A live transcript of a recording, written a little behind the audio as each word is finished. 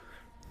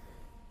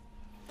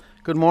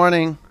Good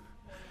morning.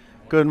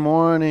 Good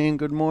morning.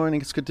 Good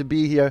morning. It's good to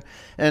be here.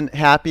 And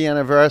happy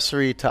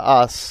anniversary to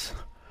us.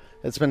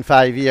 It's been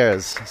 5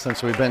 years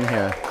since we've been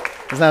here.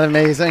 Isn't that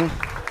amazing?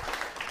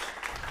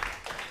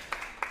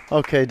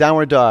 Okay,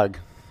 downward dog.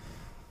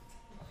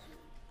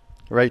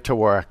 Right to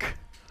work.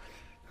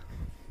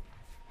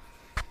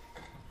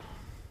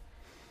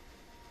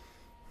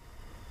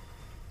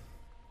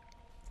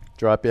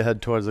 Drop your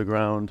head towards the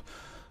ground.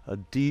 A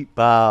deep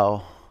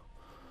bow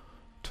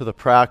to the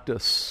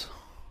practice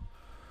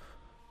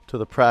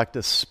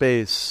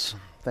space.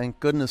 Thank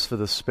goodness for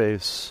the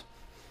space.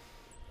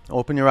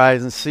 Open your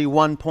eyes and see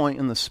one point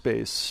in the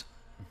space.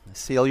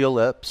 Seal your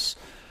lips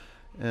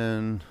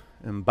and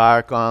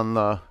embark on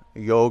the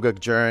yogic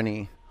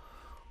journey,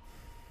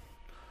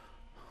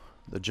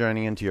 the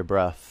journey into your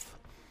breath.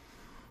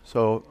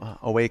 So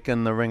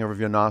awaken the ring of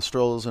your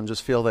nostrils and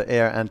just feel the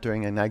air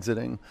entering and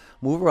exiting.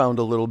 Move around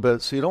a little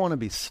bit, so you don't want to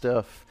be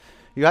stiff.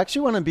 You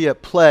actually want to be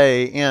at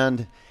play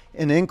and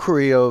an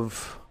inquiry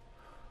of,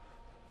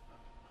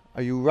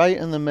 are you right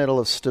in the middle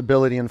of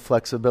stability and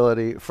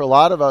flexibility? For a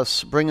lot of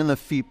us, bringing the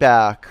feet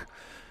back,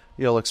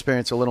 you'll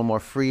experience a little more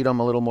freedom,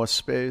 a little more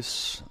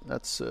space.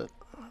 That's it.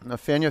 Now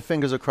fan your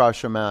fingers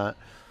across your mat.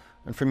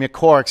 And from your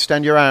core,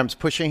 extend your arms,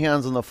 push your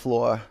hands on the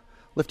floor.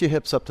 Lift your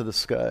hips up to the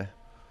sky.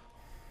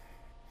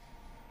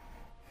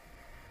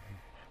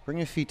 Bring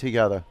your feet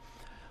together.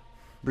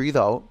 Breathe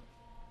out.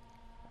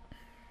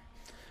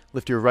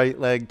 Lift your right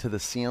leg to the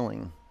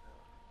ceiling.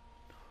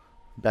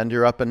 Bend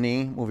your upper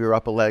knee, move your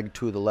upper leg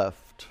to the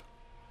left.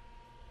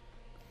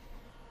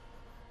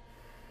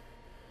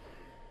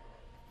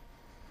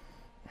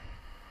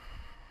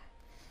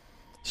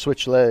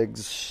 Switch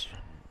legs.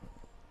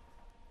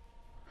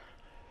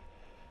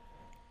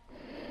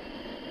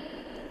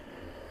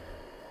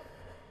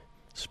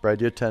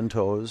 Spread your 10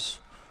 toes.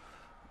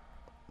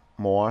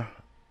 More.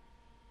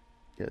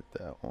 Get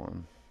that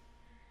one.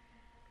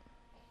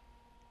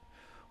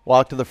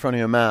 Walk to the front of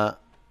your mat.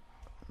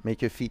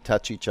 Make your feet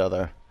touch each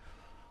other.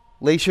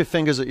 Lace your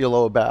fingers at your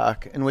lower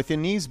back. And with your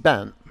knees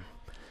bent,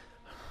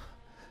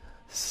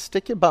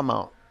 stick your bum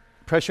out.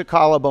 Press your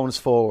collarbones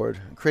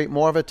forward. Create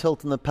more of a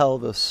tilt in the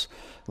pelvis.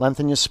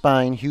 Lengthen your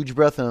spine. Huge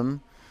breath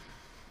in.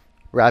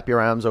 Wrap your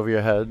arms over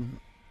your head.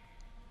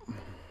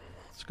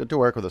 It's good to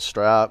work with a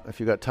strap if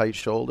you've got tight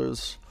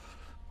shoulders.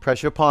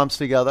 Press your palms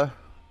together.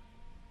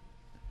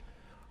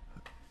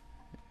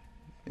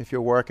 If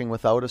you're working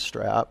without a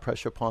strap,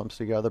 press your palms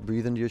together.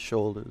 Breathe into your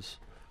shoulders.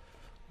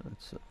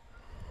 That's it.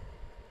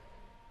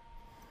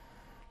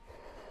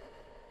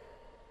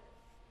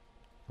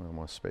 A little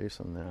more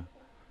space in there.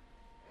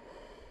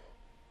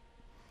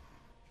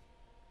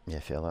 Yeah,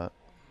 feel that?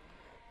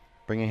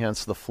 Bring your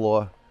hands to the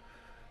floor.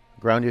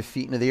 Ground your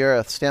feet into the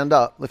earth. Stand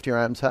up. Lift your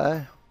arms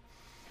high.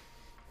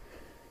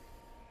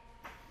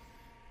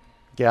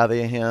 Gather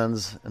your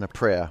hands in a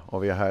prayer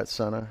over your heart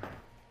center.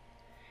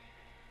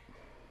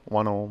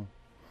 One Om.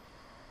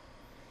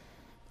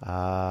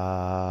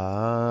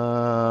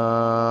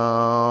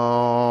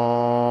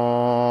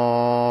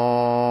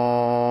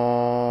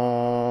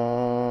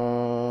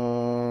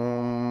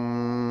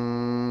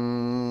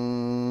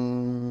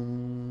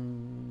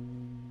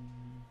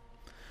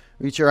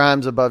 Reach your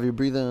arms above you.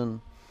 Breathe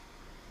in.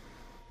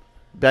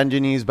 Bend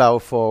your knees, bow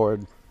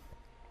forward.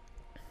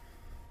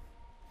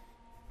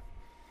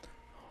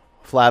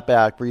 Flat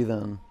back, breathe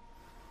in.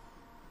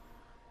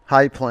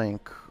 High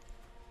plank.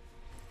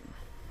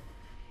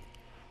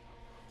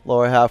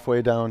 Lower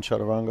halfway down,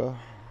 chaturanga.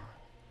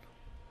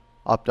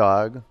 Up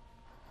dog.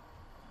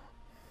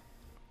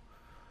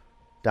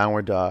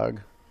 Downward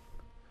dog.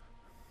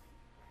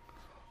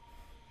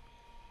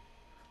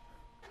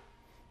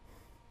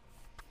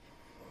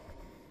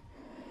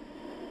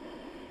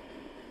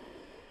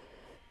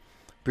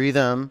 Breathe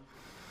in.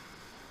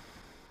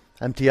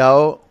 Empty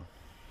out.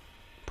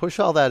 Push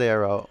all that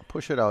air out.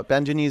 Push it out.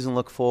 Bend your knees and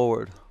look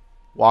forward.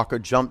 Walk or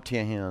jump to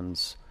your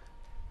hands.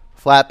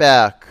 Flat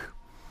back.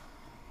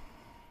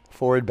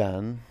 Forward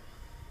bend.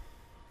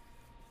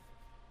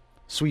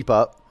 Sweep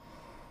up.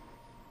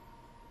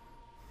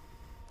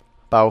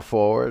 Bow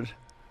forward.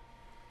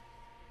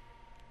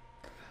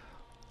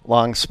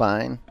 Long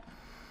spine.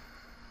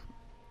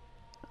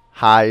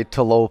 High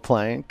to low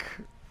plank.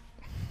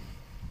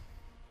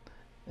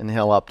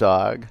 Inhale, up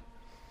dog.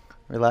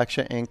 Relax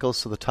your ankles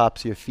so the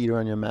tops of your feet are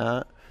on your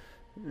mat.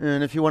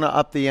 And if you want to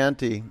up the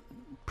ante,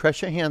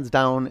 press your hands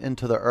down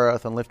into the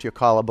earth and lift your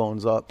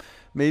collarbones up.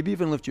 Maybe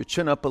even lift your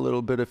chin up a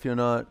little bit if you're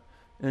not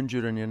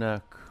injured in your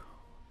neck.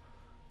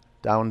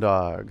 Down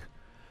dog.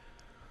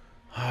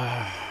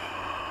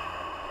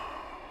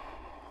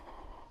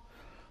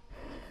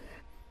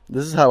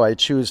 This is how I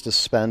choose to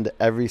spend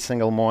every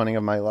single morning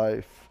of my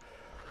life.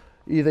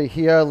 Either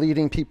here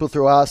leading people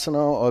through asana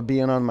or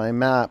being on my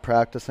mat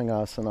practicing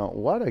asana.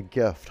 What a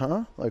gift,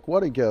 huh? Like,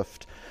 what a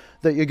gift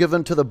that you're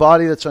giving to the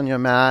body that's on your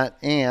mat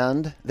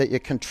and that you're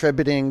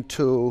contributing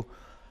to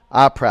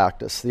our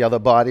practice, the other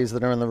bodies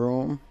that are in the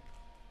room.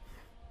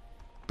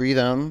 Breathe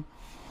in.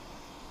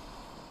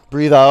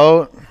 Breathe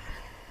out.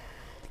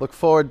 Look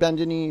forward, bend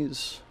your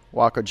knees.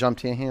 Walk or jump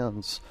to your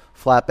hands.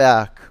 Flat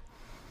back.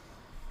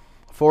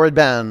 Forward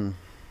bend.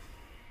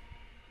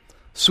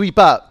 Sweep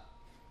up.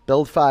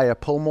 Build fire.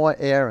 Pull more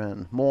air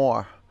in.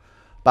 More.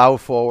 Bow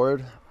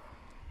forward.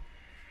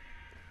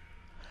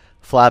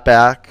 Flat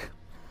back.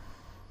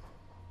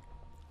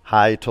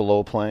 High to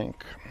low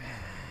plank.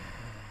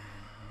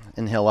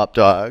 Inhale, up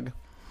dog.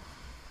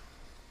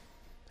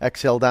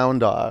 Exhale, down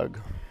dog.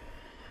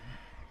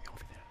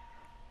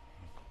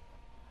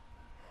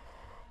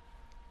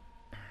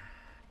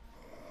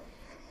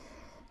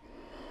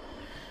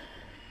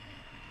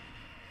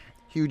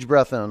 Huge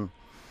breath in.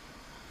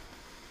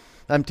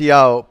 Empty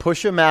out.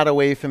 Push your mat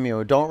away from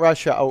you. Don't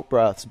rush your out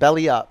breaths.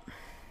 Belly up.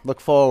 Look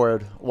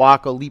forward.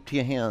 Walk or leap to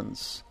your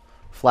hands.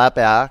 Flat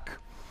back.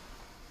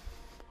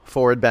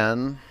 Forward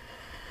bend.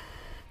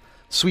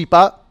 Sweep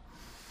up.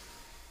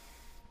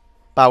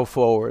 Bow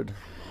forward.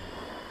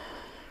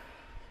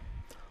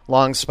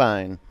 Long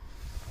spine.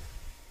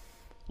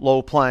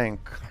 Low plank.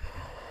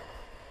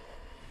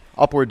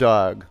 Upward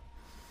dog.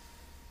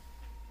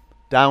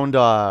 Down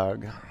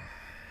dog.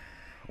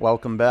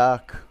 Welcome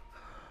back.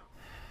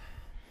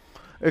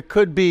 It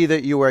could be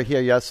that you were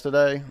here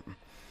yesterday.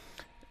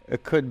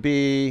 It could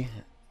be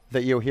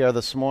that you were here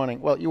this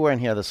morning. Well, you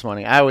weren't here this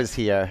morning. I was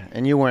here,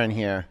 and you weren't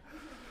here.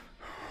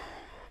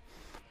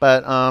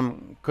 But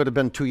could have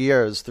been 2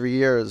 years, 3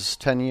 years,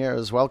 10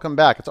 years. Welcome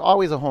back. It's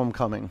always a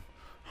homecoming.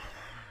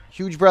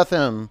 Huge breath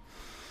in.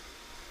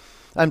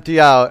 Empty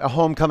out. A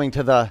homecoming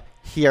to the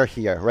here,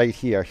 right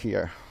here,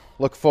 here.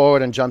 Look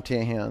forward and jump to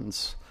your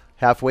hands.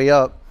 Halfway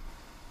up.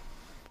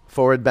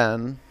 Forward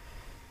bend.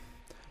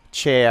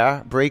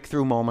 Chair.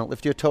 Breakthrough moment.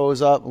 Lift your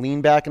toes up.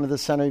 Lean back into the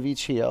center of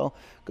each heel.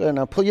 Good.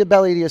 Now pull your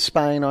belly to your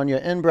spine. On your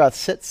in-breath,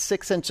 sit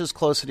 6 inches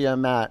closer to your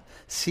mat.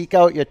 Seek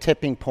out your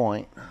tipping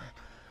point.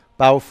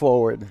 Bow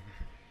forward.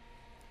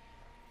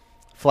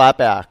 Flat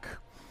back.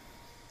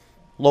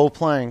 Low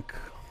plank.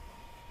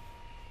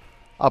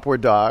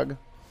 Upward dog.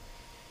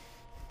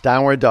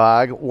 Downward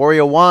dog.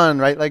 Warrior one,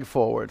 right leg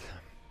forward.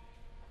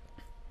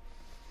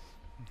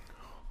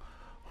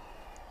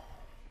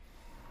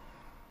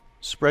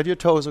 Spread your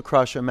toes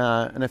across your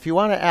mat. And if you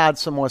want to add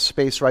some more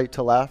space right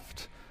to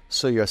left,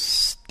 so you're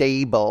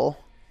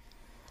stable,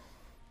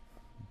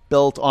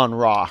 built on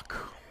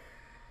rock.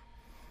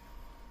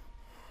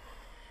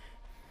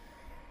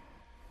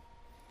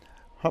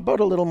 How about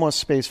a little more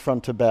space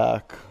front to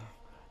back?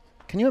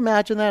 Can you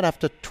imagine that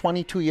after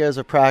 22 years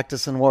of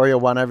practice in Warrior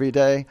One every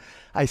day,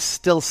 I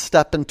still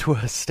step into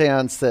a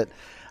stance that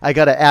I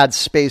got to add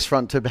space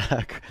front to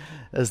back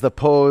as the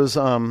pose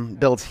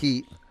builds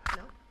heat?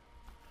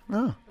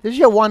 No. This is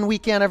your 1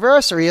 week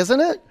anniversary, isn't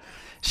it?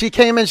 She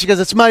came in, she goes,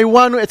 it's my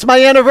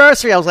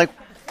anniversary. I was like,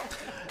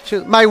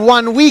 my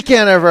 1 week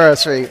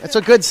anniversary. It's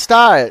a good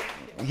start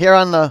here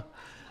on the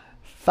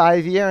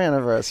 5-year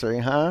anniversary,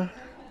 huh?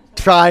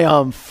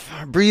 Triumph.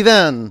 Breathe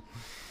in.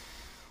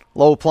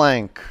 Low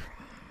plank.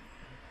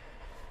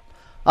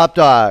 Up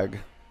dog.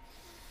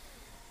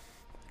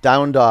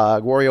 Down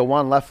dog. Warrior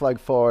one, left leg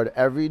forward.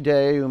 Every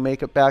day you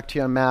make it back to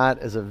your mat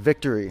is a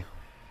victory.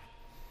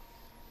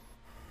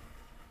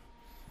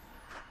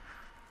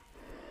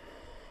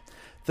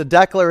 The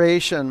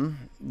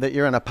declaration that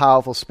you're in a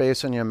powerful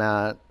space on your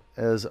mat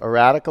is a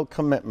radical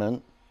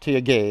commitment to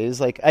your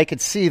gaze. Like, I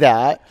could see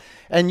that.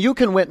 And you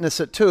can witness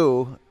it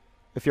too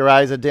if your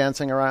eyes are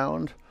dancing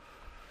around.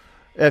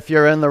 If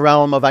you're in the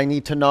realm of I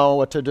need to know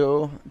what to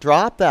do,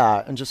 drop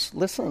that and just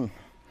listen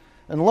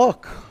and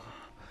look.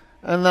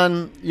 And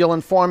then you'll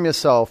inform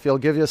yourself. You'll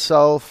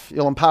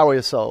empower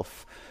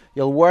yourself.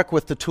 You'll work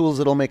with the tools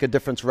that'll make a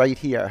difference right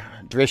here.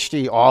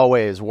 Drishti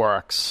always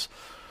works.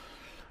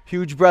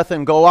 Huge breath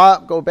in. Go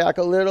up. Go back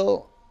a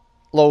little.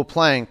 Low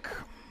plank.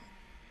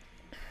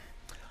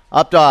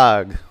 Up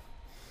dog.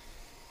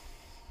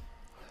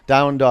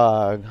 Down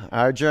dog.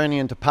 Our journey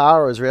into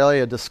power is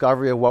really a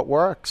discovery of what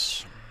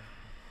works.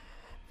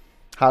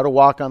 How to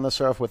walk on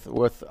this earth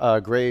with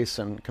grace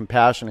and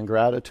compassion and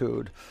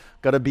gratitude.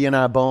 Got to be in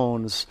our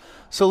bones.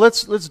 So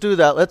let's do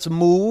that. Let's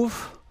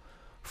move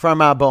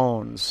from our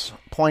bones,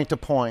 point to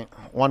point.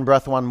 One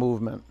breath, one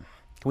movement.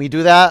 Can we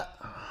do that?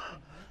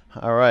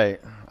 All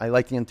right. I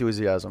like the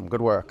enthusiasm.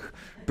 Good work.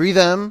 Breathe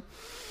in.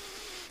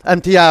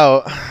 Empty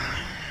out.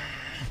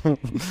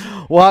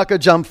 Walk or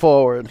jump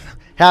forward.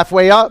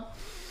 Halfway up.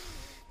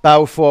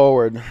 Bow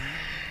forward.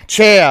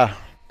 Chair.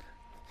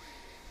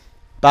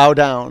 Bow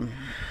down.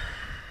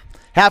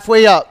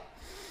 Halfway up.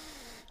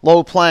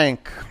 Low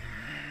plank.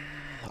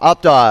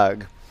 Up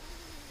dog.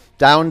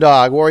 Down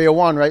dog. Warrior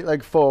one, right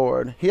leg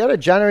forward. Here to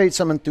generate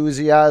some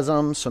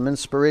enthusiasm, some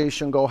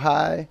inspiration, go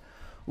high.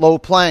 Low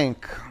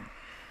plank.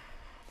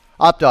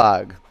 Up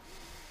dog.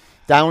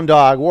 Down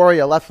dog.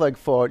 Warrior, left leg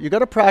forward. You got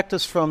to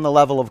practice from the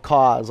level of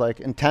cause, like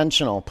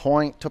intentional,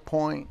 point to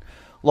point.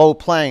 Low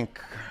plank.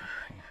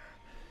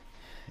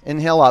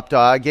 Inhale, up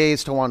dog.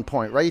 Gaze to one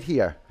point, right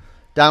here.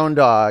 Down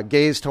dog.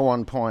 Gaze to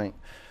one point,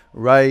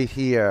 right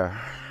here.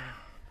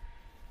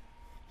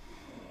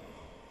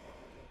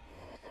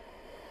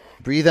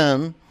 Breathe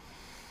in.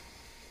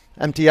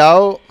 Empty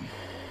out.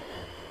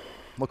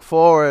 Look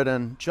forward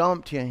and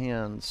jump to your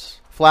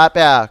hands. Flat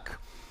back.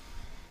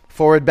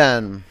 Forward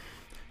bend.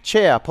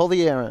 Chair, pull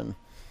the air in.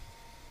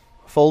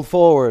 Fold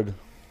forward.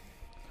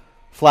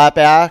 Flat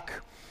back.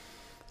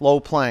 Low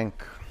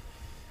plank.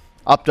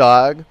 Up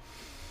dog.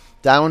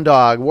 Down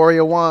dog.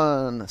 Warrior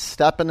one.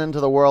 Stepping into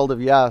the world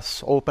of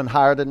yes.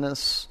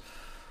 Open-heartedness.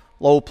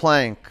 Low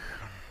plank.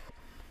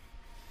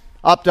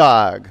 Up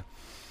dog.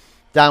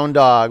 Down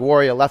dog.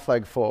 Warrior left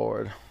leg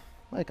forward.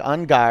 Like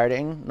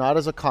unguarding, not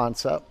as a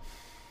concept.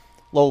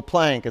 Low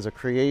plank as a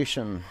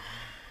creation.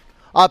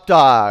 Up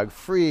dog,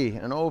 free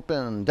and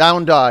open.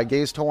 Down dog,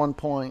 gaze to one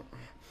point.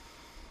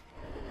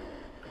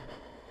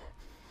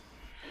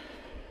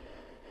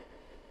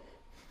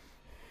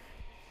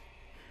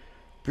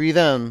 Breathe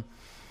in.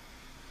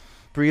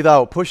 Breathe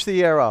out. Push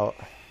the air out.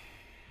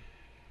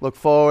 Look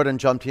forward and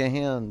jump to your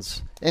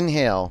hands.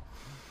 Inhale.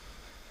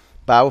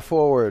 Bow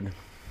forward.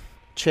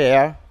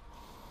 Chair.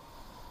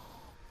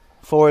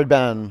 Forward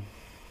bend.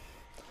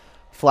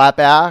 Flat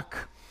back.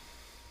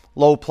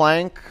 Low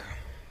plank.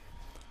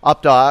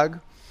 Up dog.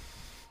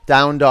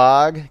 Down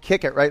dog.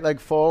 Kick it, right leg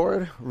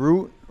forward.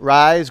 Root,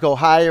 rise, go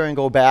higher and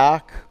go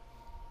back.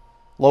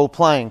 Low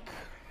plank.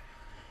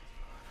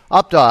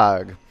 Up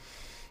dog.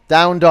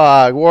 Down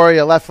dog.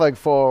 Warrior, left leg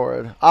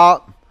forward.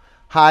 Up,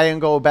 high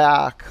and go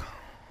back.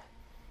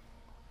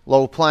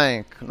 Low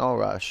plank. No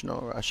rush, no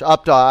rush.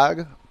 Up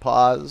dog.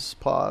 Pause,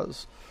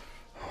 pause.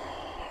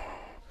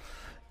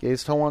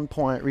 Gaze to one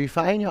point.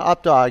 Refine your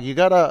up dog. You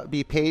got to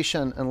be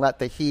patient and let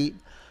the heat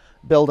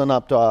build an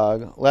up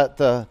dog. Let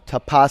the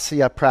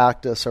tapasya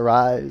practice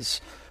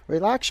arise.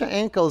 Relax your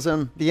ankles,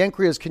 and the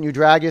inquiry is, can you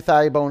drag your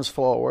thigh bones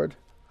forward?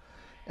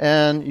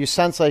 And you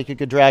sense like you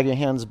could drag your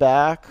hands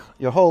back.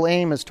 Your whole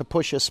aim is to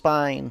push your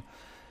spine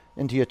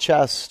into your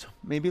chest.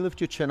 Maybe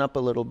lift your chin up a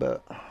little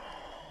bit.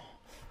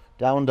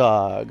 Down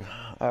dog.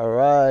 All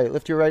right.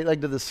 Lift your right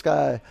leg to the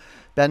sky.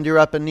 Bend your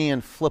upper knee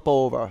and flip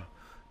over.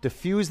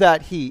 Diffuse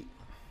that heat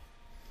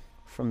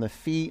from the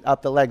feet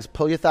up the legs.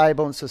 Pull your thigh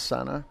bones to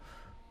center.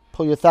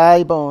 Pull your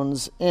thigh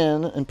bones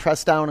in and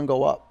press down and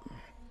go up.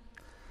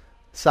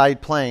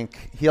 Side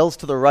plank. Heels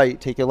to the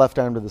right. Take your left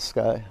arm to the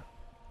sky.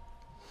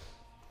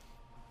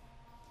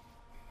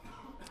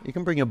 You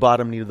can bring your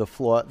bottom knee to the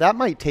floor. That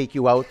might take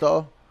you out,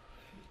 though.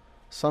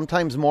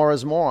 Sometimes more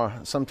is more.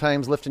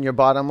 Sometimes lifting your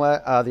bottom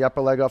leg, the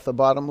upper leg off the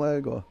bottom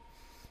leg. Or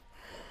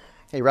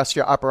hey, rest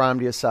your upper arm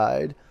to your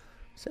side.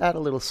 Just add a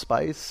little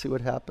spice. See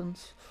what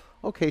happens.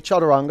 Okay,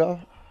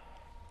 chaturanga.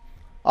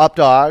 Up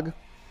dog.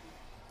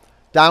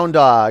 Down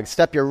dog.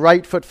 Step your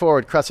right foot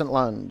forward. Crescent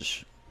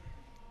lunge.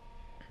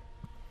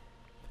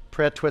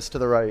 Prayer twist to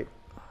the right.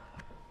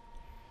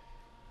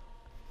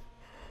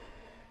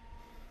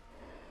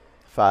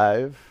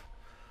 5.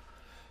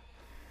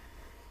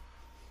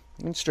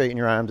 You can straighten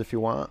your arms if you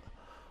want.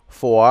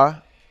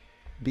 4.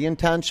 Be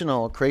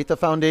intentional. Create the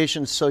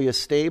foundation so you're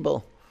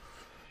stable.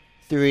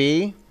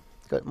 3.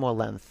 Get more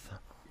length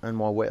and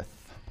more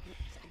width.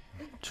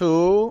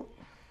 2.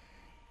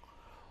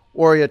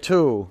 Warrior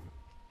 2.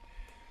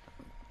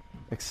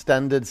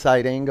 Extended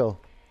side angle.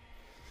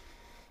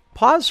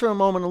 Pause for a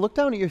moment and look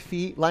down at your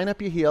feet, line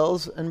up your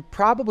heels, and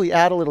probably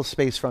add a little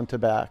space front to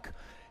back.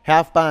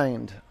 Half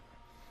bind.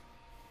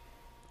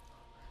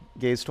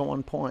 Gaze to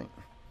one point.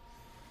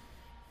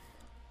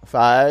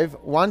 5.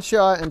 Once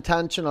you're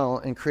intentional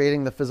in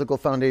creating the physical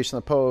foundation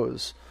of the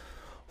pose.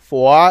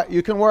 4.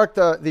 You can work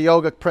the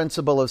yogic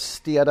principle of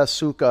Sthira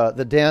Sukha,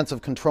 the dance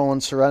of control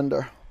and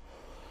surrender.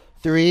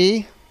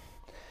 3.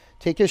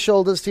 Take your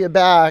shoulders to your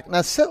back.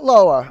 Now sit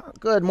lower.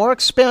 Good. More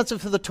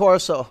expansive to the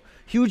torso.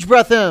 Huge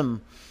breath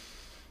in.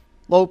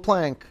 Low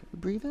plank.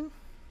 Breathing?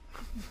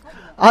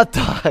 Up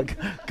dog.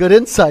 Good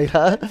insight,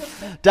 huh?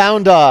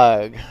 Down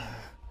dog.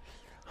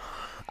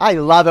 I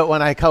love it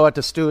when I go out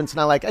to students and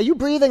I'm like, are you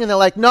breathing? And they're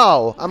like,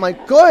 no. I'm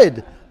like,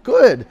 good,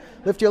 good.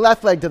 Lift your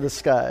left leg to the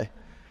sky.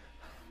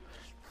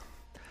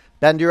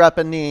 Bend your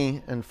upper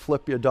knee and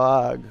flip your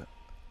dog.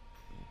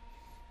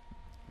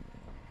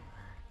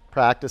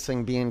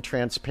 Practicing being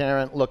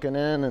transparent, looking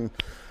in and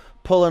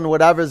pulling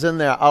whatever's in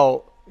there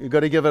out. You've got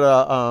to give it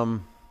a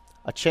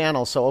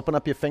channel. So open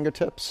up your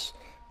fingertips.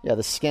 Yeah,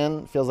 the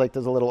skin feels like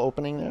there's a little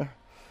opening there.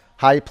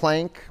 High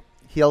plank,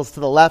 heels to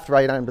the left,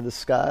 right arm to the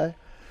sky.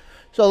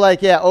 So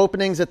like, yeah,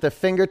 openings at the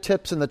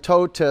fingertips and the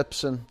toe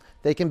tips, and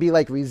they can be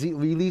like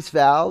release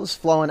valves,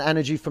 flowing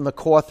energy from the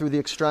core through the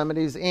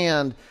extremities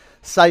and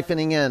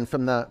siphoning in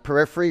from the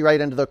periphery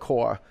right into the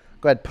core.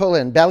 Go ahead, pull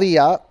in, belly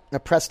up, now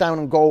press down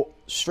and go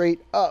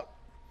straight up.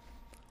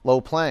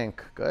 Low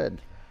plank, good.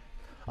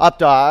 Up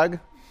dog,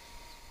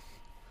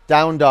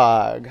 down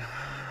dog.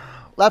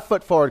 Left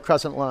foot forward,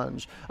 crescent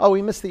lunge. Oh,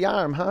 we missed the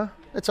arm, huh?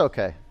 It's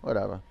okay,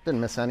 whatever.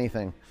 Didn't miss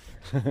anything.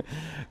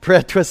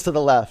 Prayer twist to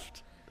the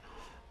left.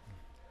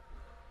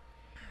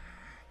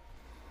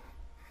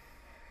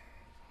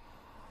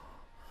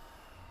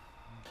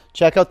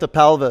 Check out the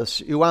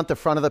pelvis. You want the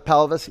front of the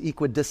pelvis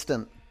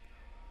equidistant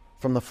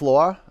from the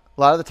floor.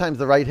 A lot of the times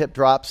the right hip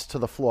drops to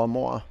the floor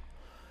more.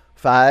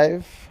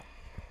 5,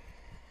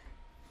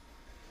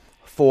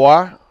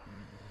 4,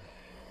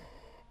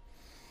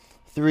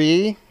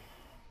 3.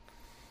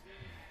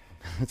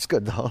 It's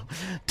good though.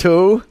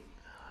 2.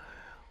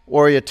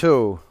 Warrior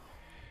 2.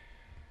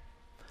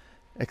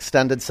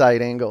 Extended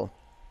side angle.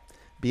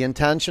 Be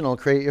intentional.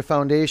 Create your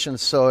foundation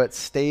so it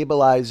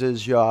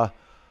stabilizes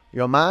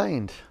your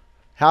mind.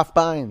 Half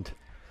bind.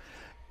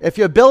 If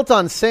you're built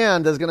on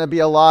sand, there's going to be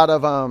a lot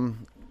of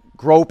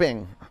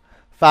groping.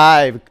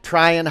 5,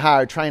 trying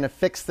hard, trying to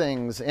fix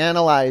things,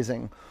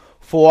 analyzing.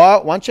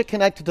 4, once you're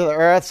connected to the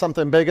earth,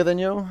 something bigger than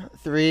you.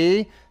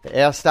 3, the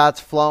air starts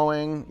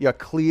flowing. You're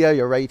clear.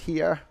 You're right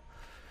here.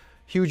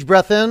 Huge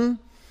breath in.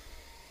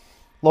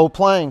 Low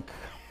plank.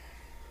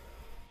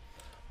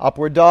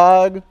 Upward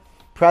dog.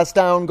 Press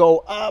down, go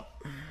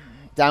up.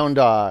 Down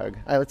dog.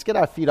 All right, let's get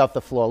our feet off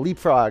the floor.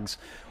 Leapfrogs.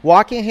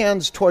 Walk your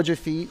hands towards your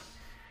feet.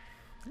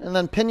 And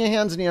then pin your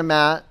hands into your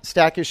mat.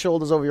 Stack your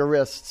shoulders over your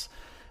wrists.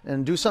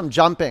 And do some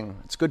jumping.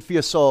 It's good for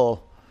your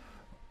soul.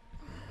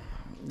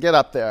 Get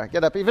up there.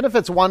 Get up. Even if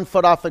it's 1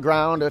 foot off the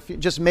ground, if you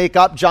just make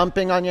up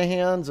jumping on your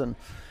hands and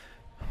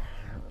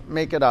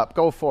make it up.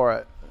 Go for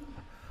it.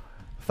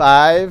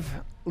 5.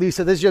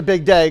 Lisa, this is your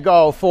big day.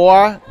 Go.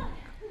 4.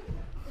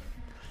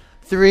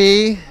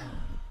 3.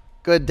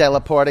 Good,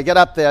 Della Porta. Get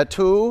up there.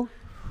 2.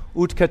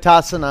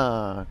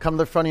 Utkatasana. Come to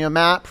the front of your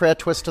mat. Prayer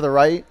twist to the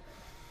right.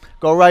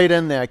 Go right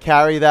in there.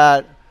 Carry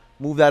that.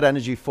 Move that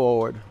energy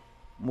forward.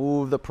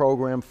 Move the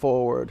program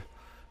forward.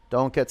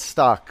 Don't get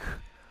stuck.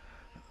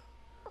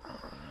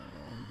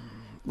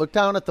 Look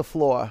down at the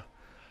floor.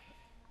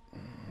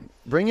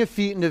 Bring your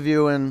feet into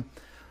view and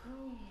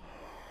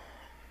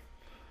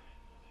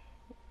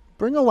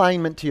bring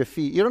alignment to your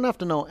feet. You don't have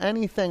to know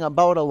anything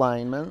about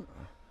alignment.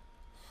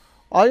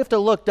 All you have to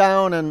look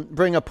down and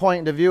bring a point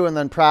into view and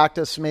then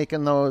practice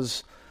making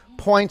those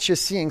points you're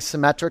seeing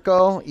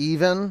symmetrical,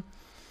 even,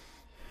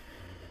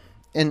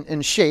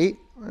 in shape,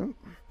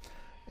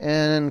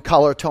 and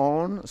color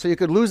tone. So you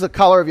could lose the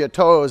color of your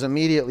toes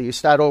immediately. You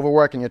start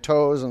overworking your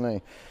toes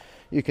and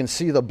you can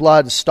see the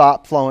blood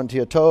stop flowing to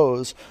your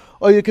toes.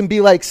 Or you can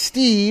be like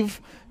Steve,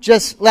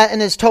 just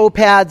letting his toe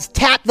pads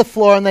tap the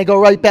floor and they go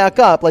right back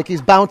up, like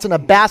he's bouncing a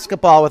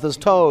basketball with his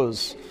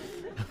toes.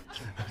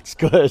 It's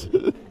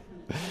good.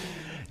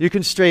 You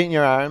can straighten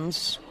your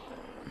arms.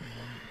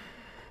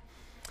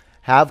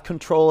 Have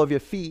control of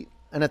your feet.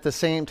 And at the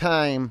same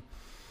time,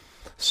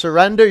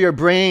 surrender your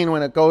brain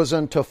when it goes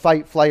into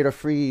fight, flight, or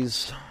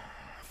freeze.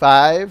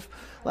 5.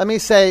 Let me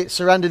say,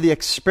 surrender the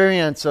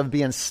experience of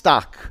being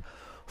stuck.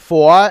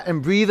 4.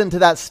 And breathe into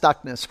that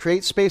stuckness.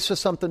 Create space for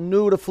something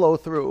new to flow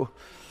through.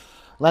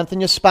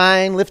 Lengthen your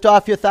spine. Lift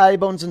off your thigh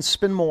bones and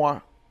spin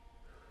more.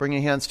 Bring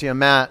your hands to your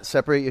mat.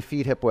 Separate your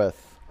feet hip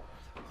width.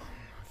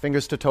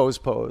 Fingers to toes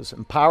pose.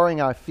 Empowering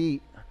our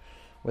feet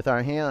with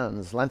our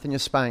hands. Lengthen your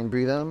spine.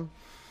 Breathe in.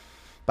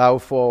 Bow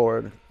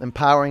forward.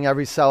 Empowering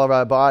every cell of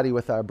our body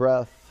with our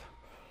breath.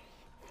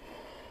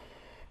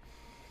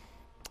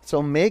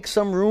 So make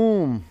some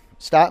room.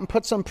 Start and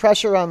put some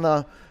pressure on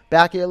the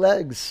back of your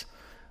legs.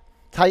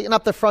 Tighten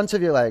up the fronts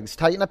of your legs.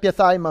 Tighten up your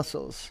thigh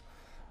muscles.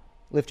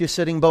 Lift your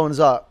sitting bones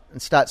up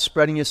and start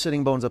spreading your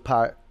sitting bones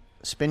apart.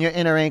 Spin your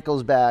inner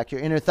ankles back,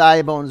 your inner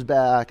thigh bones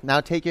back. Now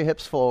take your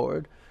hips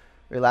forward.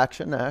 Relax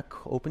your neck.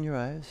 Open your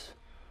eyes.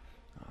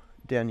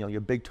 Daniel, your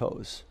big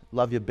toes.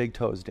 Love your big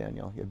toes,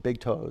 Daniel. Your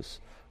big toes.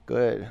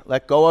 Good.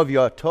 Let go of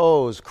your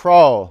toes.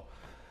 Crawl.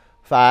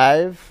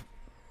 5.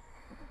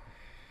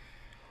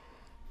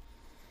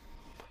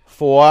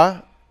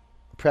 4.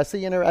 Press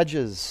the inner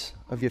edges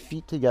of your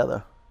feet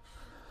together.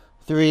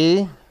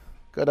 3.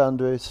 Good,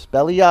 Andres.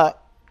 Belly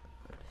up.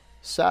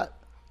 Set.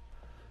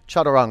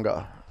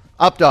 Chaturanga.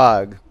 Up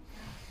dog.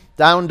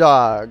 Down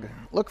dog.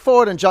 Look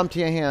forward and jump to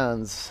your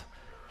hands.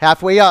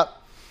 Halfway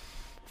up.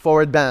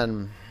 Forward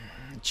bend.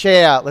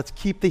 Chair. Let's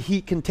keep the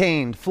heat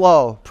contained.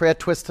 Flow. Prayer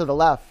twist to the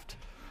left.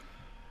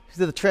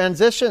 See, the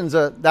transitions,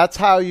 that's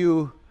how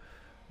you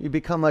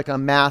become like a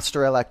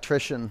master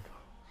electrician.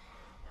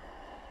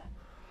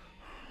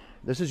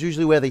 This is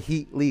usually where the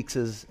heat leaks,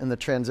 is in the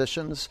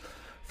transitions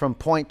from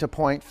point to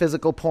point,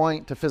 physical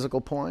point to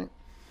physical point.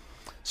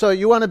 So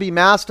you want to be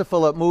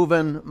masterful at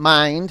moving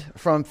mind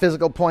from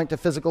physical point to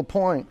physical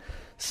point.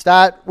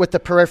 Start with the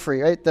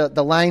periphery, right?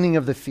 The lining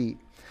of the feet.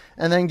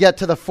 And then get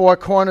to the 4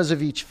 corners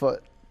of each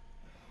foot.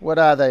 What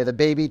are they? The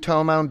baby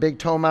toe mound, big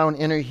toe mound,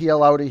 inner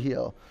heel, outer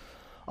heel.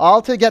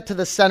 All to get to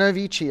the center of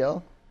each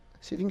heel.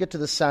 See if you can get to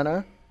the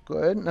center.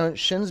 Good. Now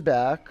shins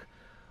back.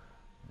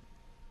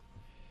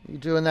 You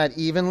doing that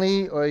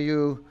evenly, or are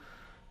you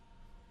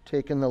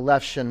taking the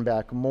left shin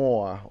back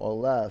more or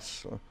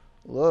less?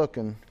 Look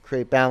and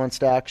create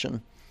balanced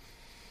action.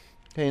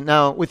 Okay,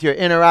 now with your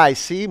inner eye,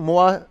 see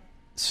more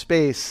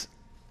space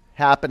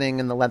happening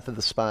in the length of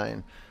the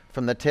spine.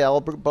 From the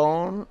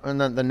tailbone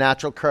and then the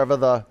natural curve of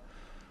the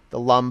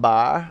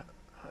lumbar.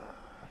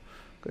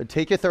 Good.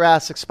 Take your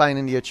thoracic spine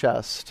into your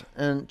chest.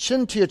 And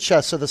chin to your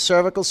chest. So the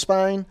cervical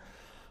spine,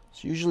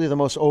 it's usually the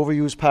most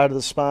overused part of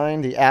the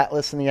spine, the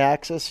atlas and the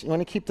axis. You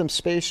want to keep them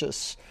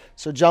spacious.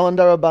 So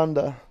Jalandhara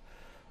Bandha.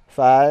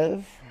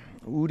 5.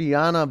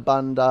 Uddiyana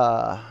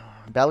Bandha.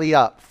 Belly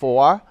up.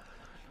 4.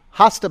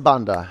 Hasta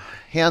Bandha.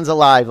 Hands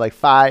alive like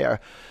fire.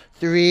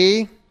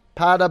 3,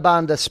 Pada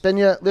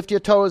Bandha. Lift your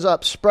toes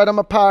up, spread them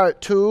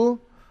apart. 2,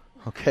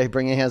 okay,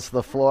 bring your hands to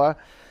the floor.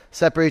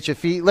 Separate your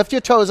feet. Lift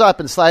your toes up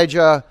and slide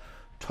your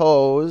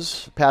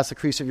toes past the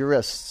crease of your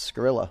wrists.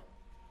 Gorilla.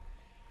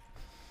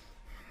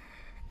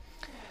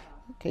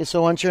 Okay,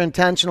 so once you're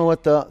intentional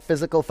with the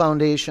physical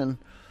foundation,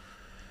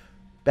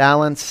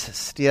 balance,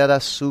 sthira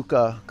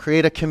sukha.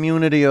 Create a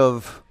community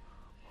of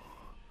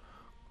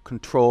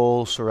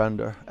control,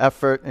 surrender,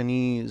 effort, and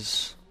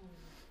ease.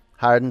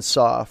 Hard and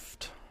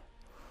soft.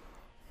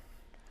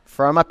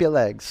 Firm up your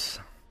legs.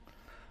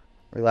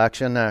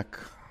 Relax your neck.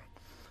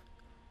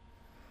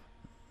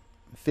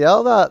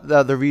 Feel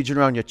the region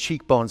around your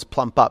cheekbones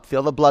plump up.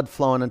 Feel the blood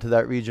flowing into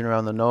that region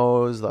around the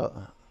nose, the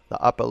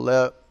upper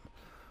lip.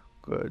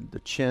 Good. The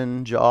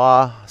chin,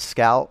 jaw,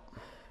 scalp.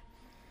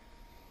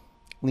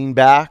 Lean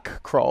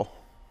back, crow.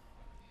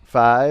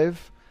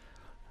 5.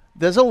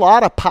 There's a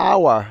lot of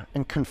power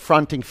in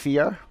confronting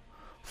fear.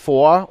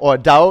 4, or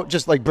doubt,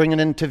 just like bringing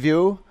it into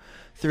view.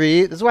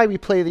 3, this is why we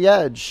play the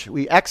edge.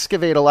 We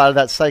excavate a lot of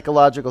that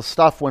psychological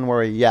stuff when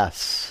we're a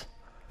yes.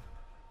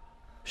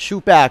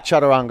 Shoot back,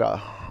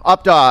 chaturanga.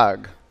 Up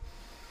dog.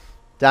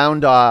 Down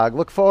dog.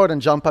 Look forward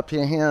and jump up to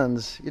your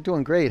hands. You're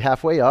doing great.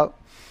 Halfway up.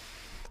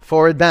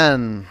 Forward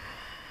bend.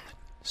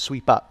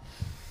 Sweep up.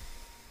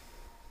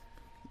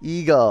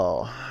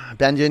 Eagle.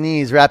 Bend your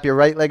knees. Wrap your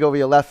right leg over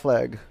your left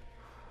leg.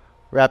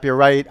 Wrap your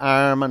right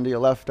arm under your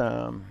left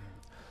arm.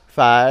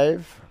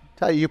 5.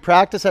 Tell you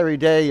practice every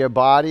day, your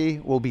body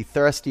will be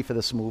thirsty for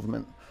this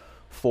movement.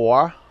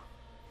 4.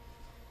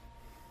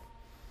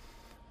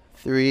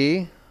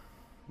 3.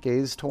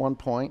 Gaze to one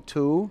point.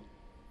 2.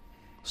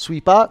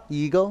 Sweep up,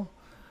 eagle.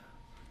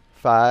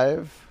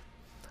 5.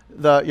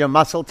 Your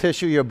muscle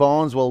tissue, your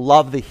bones will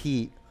love the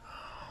heat.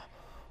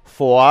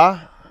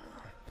 4.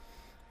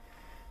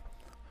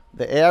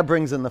 The air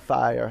brings in the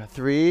fire.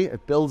 3.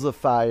 It builds a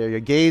fire. Your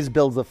gaze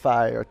builds a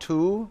fire.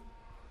 2.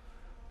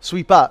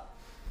 Sweep up,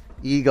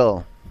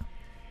 eagle.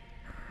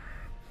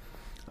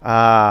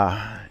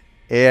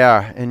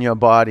 Air in your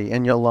body,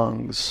 in your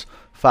lungs.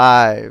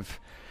 5.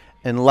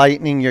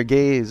 Enlightening your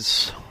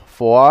gaze.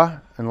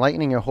 4.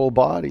 Enlightening your whole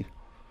body.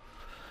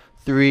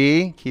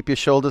 3. Keep your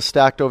shoulders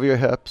stacked over your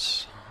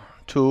hips.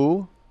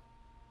 2.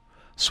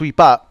 Sweep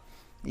up,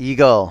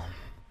 eagle.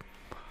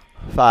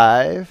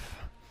 5.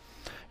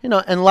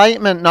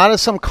 Enlightenment, not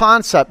as some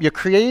concept. You're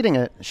creating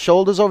it.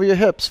 Shoulders over your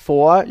hips.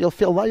 4. You'll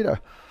feel lighter.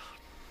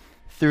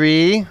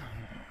 3.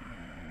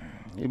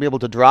 You'll be able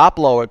to drop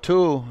lower.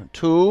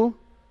 2.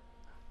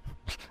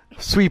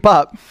 Sweep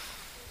up.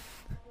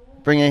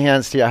 Bring your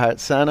hands to your heart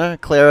center.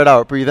 Clear it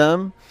out. Breathe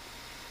in.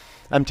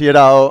 Empty it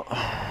out.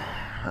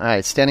 All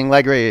right, standing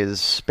leg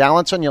raise.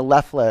 Balance on your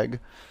left leg.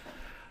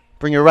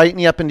 Bring your right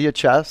knee up into your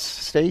chest.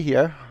 Stay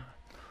here.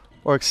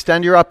 Or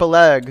extend your upper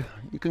leg.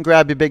 You can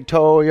grab your big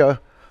toe, your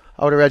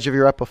outer edge of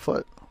your upper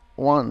foot.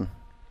 1,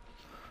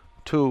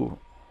 2,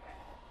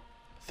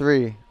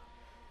 3,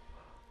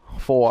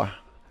 4.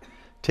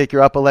 Take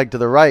your upper leg to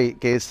the right,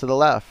 gaze to the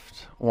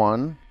left.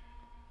 1,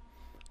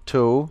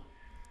 2,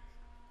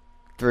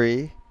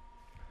 3,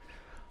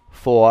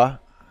 4.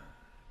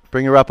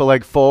 Bring your upper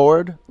leg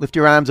forward. Lift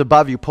your arms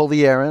above you. Pull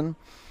the air in.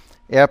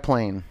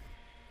 Airplane.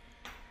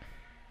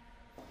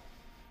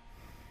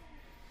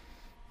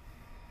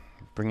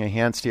 Bring your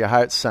hands to your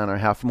heart center.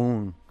 Half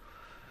moon.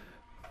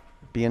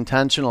 Be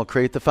intentional.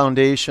 Create the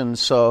foundation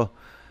so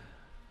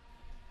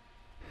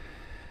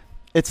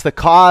it's the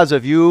cause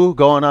of you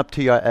going up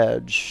to your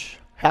edge.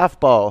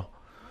 Half bow.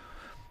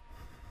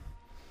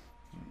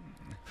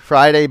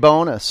 Friday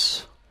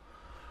bonus.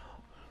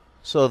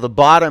 So the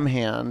bottom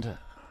hand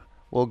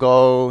will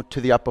go to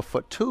the upper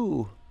foot.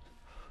 2,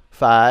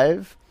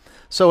 5.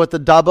 So with the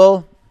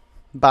double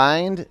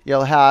bind,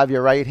 you'll have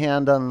your right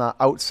hand on the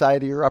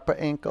outside of your upper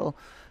ankle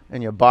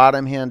and your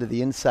bottom hand to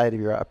the inside of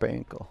your upper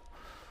ankle.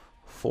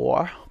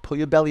 4. Pull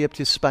your belly up to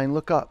your spine.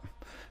 Look up.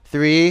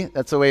 3.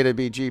 That's a way to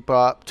be Jeep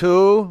up.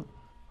 2.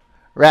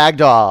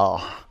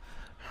 Ragdoll.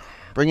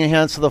 Bring your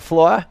hands to the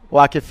floor.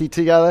 Walk your feet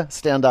together.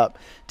 Stand up.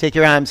 Take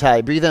your arms high.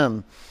 Breathe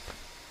in.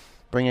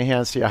 Bring your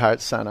hands to your heart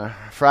center.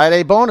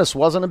 Friday bonus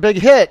wasn't a big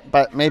hit,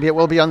 but maybe it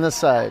will be on this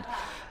side.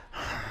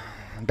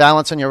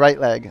 Balance on your right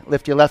leg.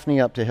 Lift your left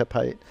knee up to hip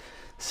height.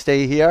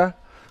 Stay here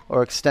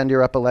or extend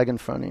your upper leg in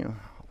front of you.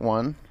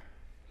 1,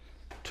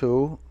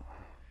 2,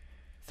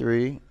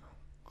 3,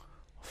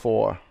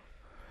 4.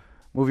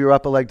 Move your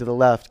upper leg to the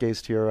left, gaze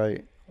to your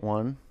right.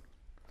 1,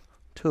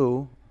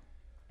 2,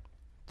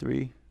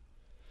 3,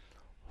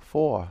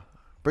 4.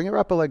 Bring your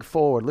upper leg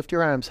forward. Lift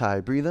your arms high.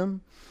 Breathe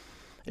in.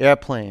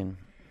 Airplane.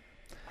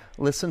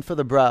 Listen for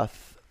the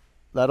breath.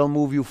 That'll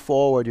move you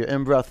forward. Your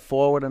in-breath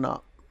forward and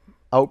up.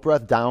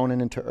 Out-breath down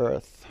and into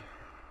earth.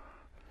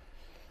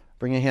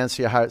 Bring your hands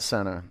to your heart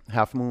center.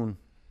 Half moon.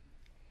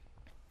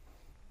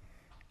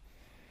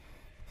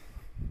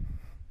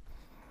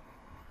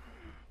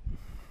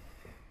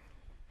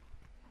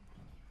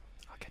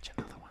 I'll get you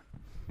another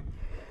one.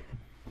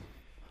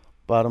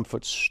 Bottom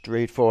foot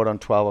straight forward on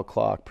 12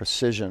 o'clock.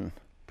 Precision.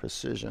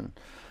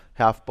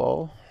 Half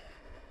bow.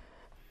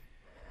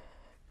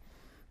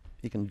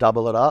 You can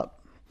double it up.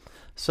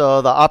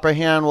 So the upper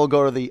hand will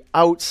go to the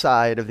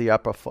outside of the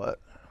upper foot.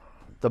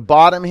 The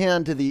bottom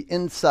hand to the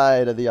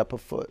inside of the upper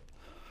foot.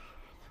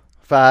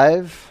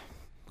 5.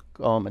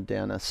 Go,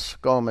 Dennis.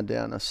 Go,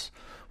 Dennis.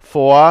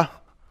 4.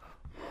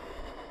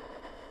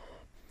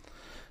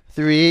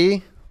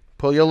 3.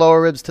 Pull your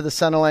lower ribs to the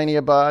center line of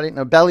your body.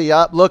 Now belly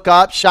up. Look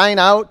up. Shine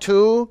out.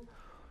 2.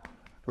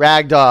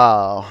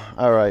 Ragdoll.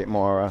 All right,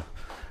 Maura.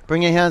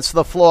 Bring your hands to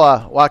the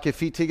floor. Walk your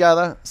feet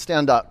together.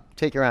 Stand up.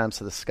 Take your arms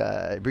to the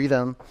sky. Breathe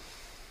in.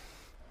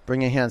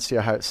 Bring your hands to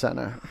your heart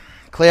center.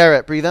 Clear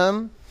it. Breathe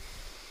in.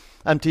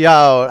 Empty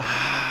out.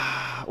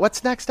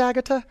 What's next,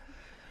 Agatha?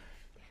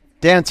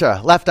 Dancer.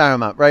 Left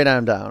arm up. Right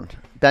arm down.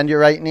 Bend your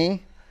right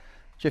knee.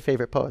 It's your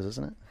favorite pose,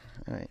 isn't it?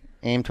 All right.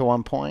 Aim to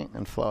one point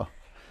and flow.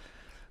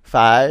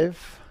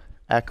 5.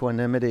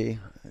 Equanimity.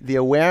 The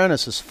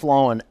awareness is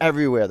flowing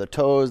everywhere. The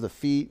toes, the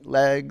feet,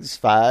 legs.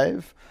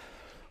 5.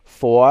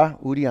 4.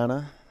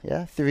 Uddiyana.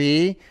 Yeah.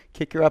 3.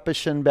 Kick your upper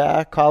shin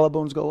back.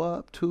 Collarbones go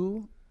up.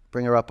 2.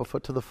 Bring your upper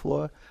foot to the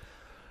floor.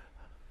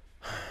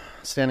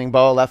 Standing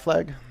bow, left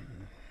leg.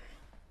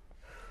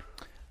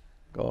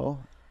 Go.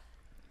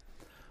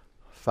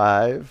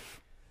 5.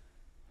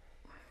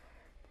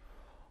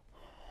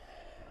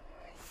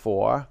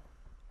 4.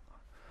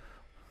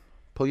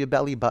 Pull your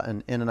belly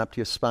button in and up to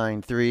your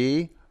spine.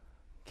 3.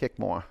 Kick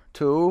more.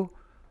 2.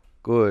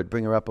 Good.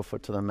 Bring your upper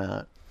foot to the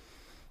mat.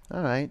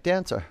 All right.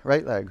 Dancer.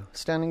 Right leg.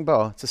 Standing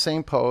bow. It's the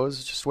same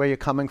pose, just where you're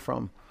coming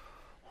from.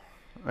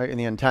 Right in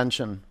the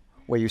intention.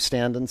 Where you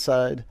stand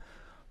inside.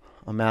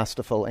 A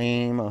masterful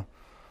aim. A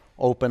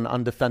open,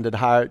 undefended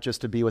heart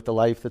just to be with the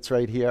life that's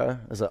right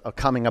here. There's a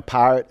coming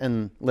apart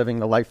and living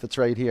the life that's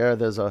right here.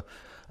 There's a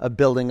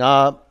building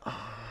up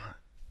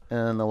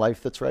and the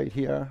life that's right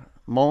here.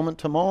 Moment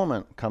to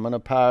moment, coming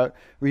apart,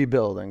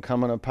 rebuilding,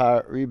 coming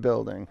apart,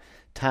 rebuilding.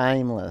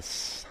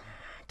 Timeless.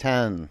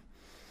 10.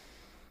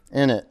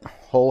 In it,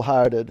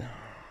 wholehearted.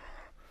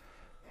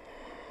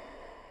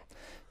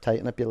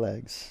 Tighten up your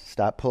legs.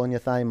 Stop pulling your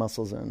thigh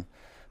muscles in.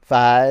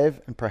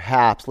 5, and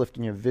perhaps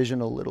lifting your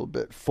vision a little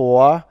bit.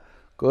 4,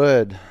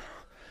 good.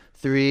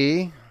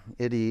 3,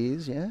 at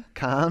ease, yeah.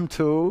 Calm.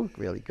 2,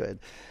 really good.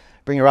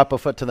 Bring your upper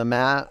foot to the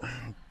mat.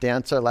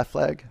 Dancer, left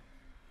leg.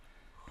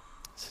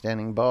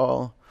 Standing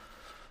bow.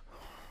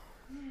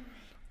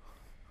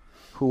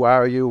 Who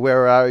are you?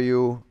 Where are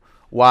you?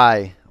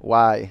 Why?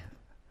 Why?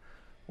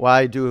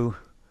 Why do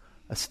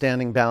a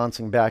standing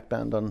balancing back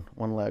bend on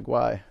one leg?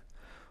 Why?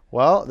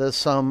 Well, there's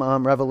some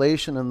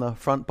revelation in the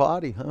front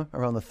body,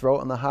 around the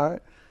throat and the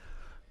heart.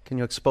 Can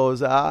you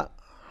expose that?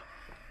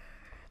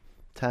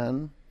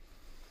 10.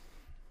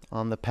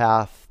 On the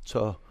path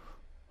to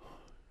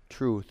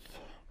truth,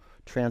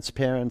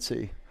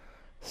 transparency,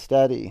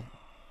 steady.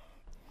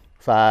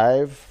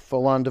 5.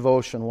 Full on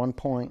devotion, 1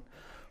 point.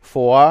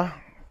 4.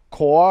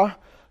 Core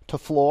to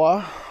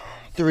floor.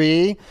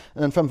 3.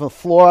 And then from the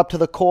floor up to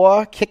the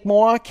core, kick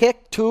more,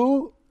 kick.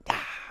 2.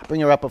 Bring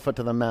your upper foot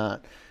to the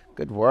mat.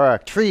 Good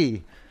work.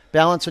 3.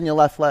 Balance on your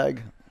left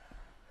leg.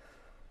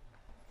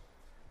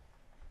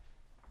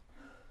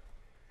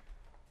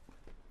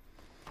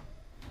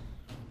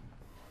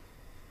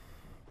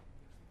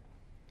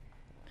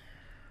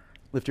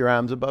 Lift your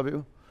arms above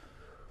you.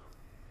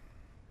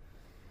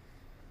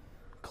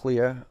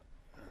 Clear.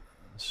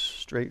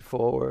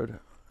 Straightforward.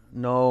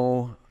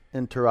 No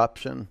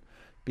interruption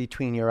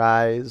between your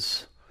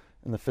eyes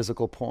and the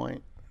physical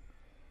point.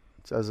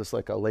 It's as if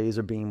like a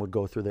laser beam would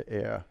go through the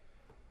air.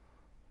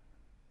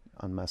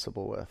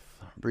 Unmessable with.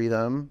 Breathe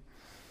in.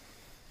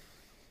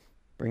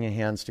 Bring your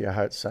hands to your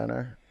heart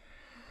center.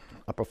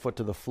 Upper foot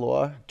to the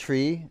floor.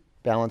 Tree.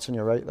 Balance on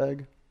your right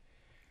leg.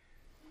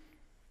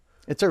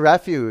 It's a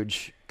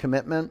refuge.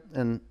 Commitment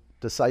and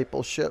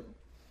discipleship.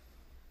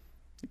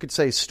 You could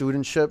say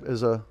studentship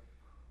is a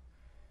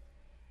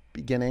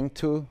beginning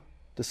to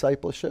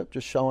discipleship.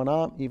 Just showing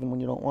up even when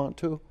you don't want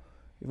to.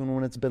 Even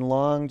when it's been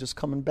long, just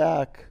coming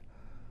back.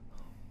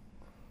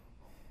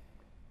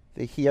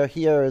 The here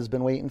has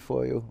been waiting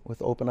for you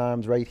with open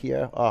arms right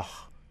here.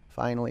 Oh,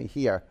 finally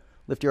here.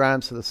 Lift your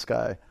arms to the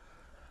sky.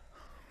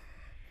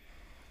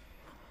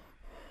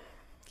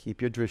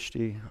 Keep your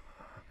drishti.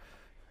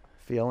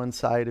 Feel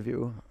inside of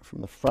you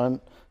from the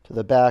front to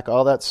the back,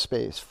 all that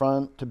space.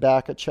 Front to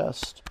back of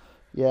chest.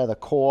 Yeah, the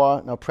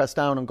core. Now press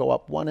down and go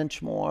up 1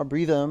 inch more.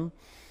 Breathe in.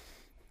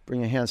 Bring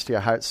your hands to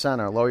your heart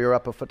center. Lower your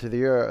upper foot to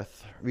the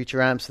earth. Reach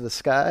your arms to the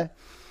sky.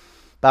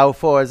 Bow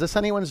forward. Is this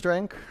anyone's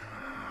drink?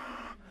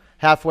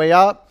 Halfway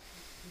up,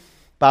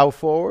 bow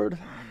forward.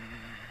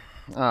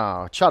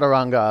 Oh,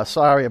 chaturanga,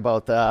 sorry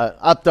about that.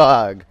 Up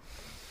dog,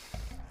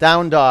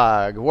 down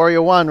dog.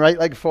 Warrior 1, right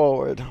leg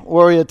forward.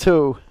 Warrior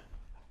 2,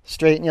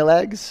 straighten your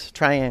legs,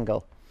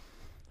 triangle.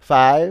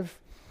 5,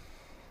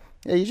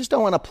 yeah, you just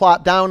don't want to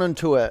plop down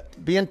into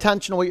it. Be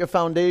intentional with your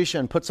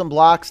foundation. Put some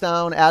blocks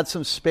down, add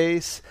some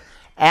space.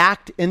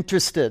 Act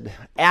interested,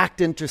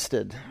 act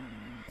interested.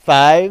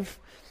 5,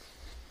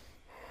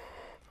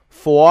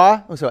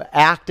 4, so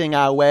acting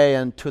our way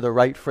into the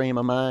right frame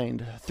of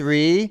mind.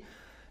 3,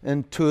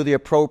 into the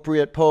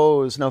appropriate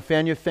pose. Now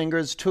fan your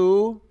fingers.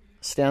 2,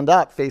 Stand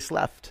up, face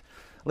left.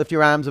 Lift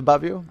your arms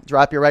above you.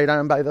 Drop your right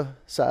arm by the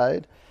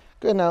side.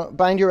 Good. Now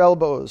bind your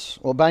elbows.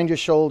 Or bind your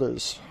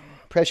shoulders.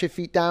 Press your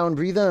feet down.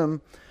 Breathe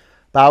in.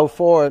 Bow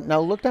forward. Now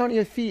look down at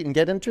your feet and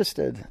get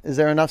interested. Is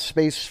there enough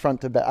space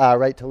front to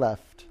right to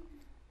left?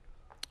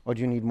 Or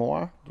do you need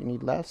more? Do you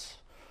need less?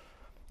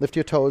 Lift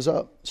your toes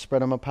up.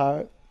 Spread them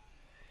apart.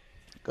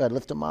 Good.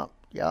 Lift them up.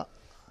 Yeah.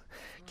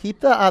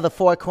 Keep the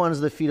four corners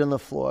of the feet on the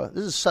floor.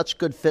 This is such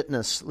good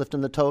fitness.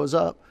 Lifting the toes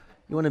up.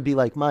 You want to be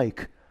like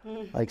Mike,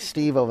 like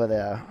Steve over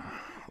there.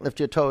 Lift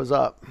your toes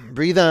up.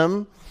 Breathe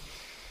in.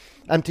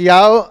 Empty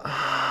out.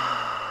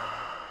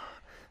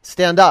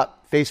 Stand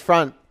up. Face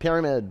front.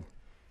 Pyramid.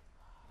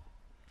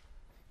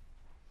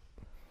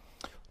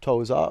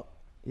 Toes up.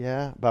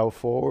 Yeah. Bow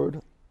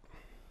forward.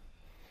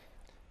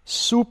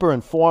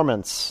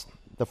 Superinformance.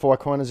 The four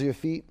corners of your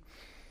feet.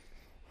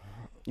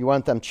 You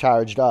want them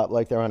charged up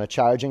like they're on a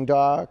charging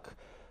dock.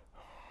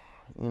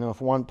 You know,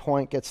 if one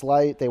point gets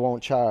light, they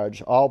won't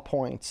charge. All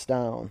points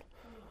down.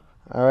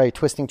 All right,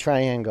 twisting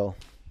triangle.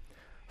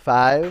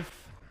 5.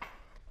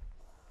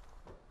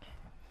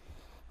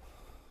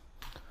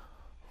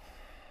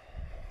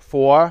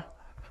 4.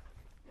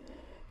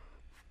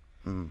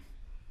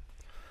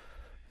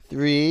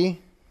 3.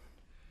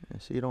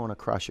 So you don't want to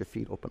cross your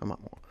feet, open them up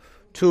more.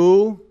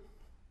 2.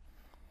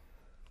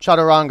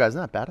 Chaturanga, isn't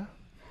that better?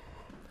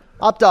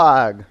 Up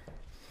dog.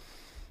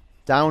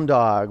 Down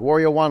dog.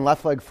 Warrior 1,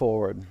 left leg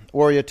forward.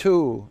 Warrior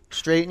 2,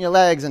 straighten your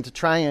legs into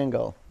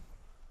triangle.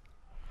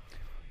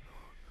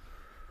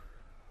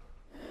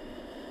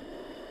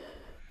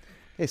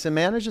 Okay, so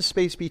manage the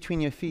space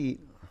between your feet.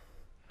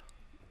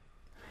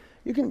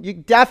 You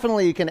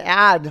can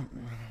add.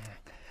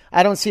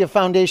 I don't see a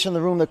foundation in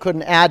the room that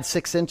couldn't add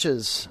 6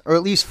 inches, or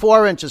at least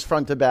 4 inches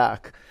front to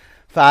back.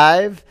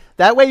 5.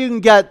 That way you can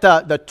get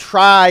the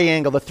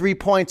triangle, the 3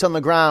 points on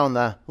the ground,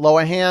 the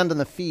lower hand and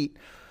the feet.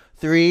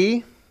 3.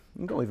 You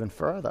can go even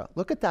further.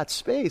 Look at that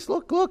space.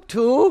 Look.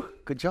 2.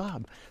 Good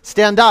job.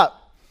 Stand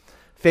up.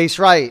 Face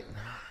right.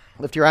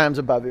 Lift your arms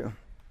above you.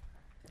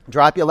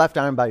 Drop your left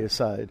arm by your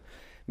side.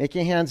 Make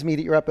your hands meet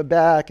at your upper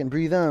back and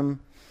breathe in.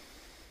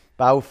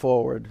 Bow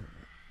forward.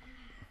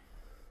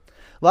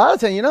 A lot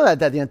of times, you know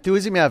that the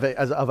enthusiasm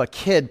of a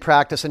kid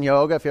practicing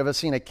yoga, if you've ever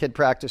seen a kid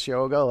practice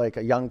yoga, like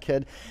a young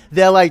kid,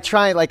 they're like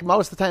trying, like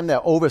most of the time they're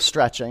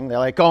overstretching. They're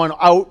like going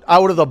out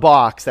of the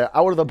box. They're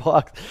out of the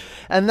box.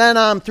 And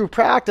then through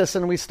practice,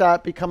 and we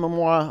start becoming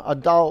more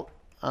adult,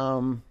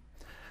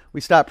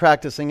 we start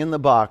practicing in the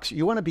box.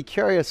 You want to be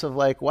curious of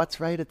like what's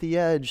right at the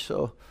edge.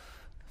 So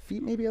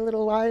feet maybe a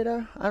little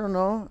wider. I don't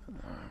know.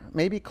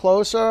 Maybe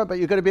closer, but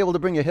you've got to be able to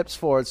bring your hips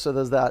forward so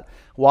there's that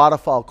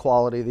waterfall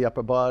quality of the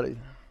upper body.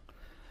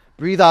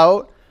 Breathe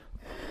out.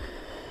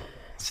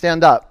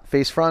 Stand up.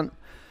 Face front.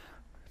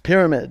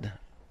 Pyramid.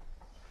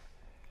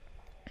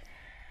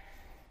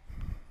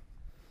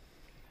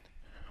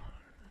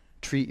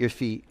 Treat your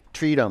feet.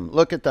 Treat them.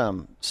 Look at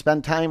them.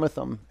 Spend time with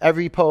them.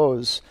 Every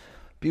pose.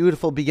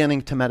 Beautiful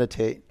beginning to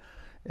meditate.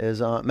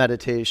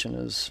 Meditation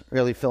is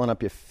really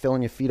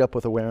filling your feet up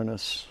with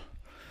awareness.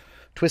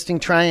 Twisting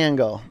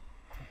triangle.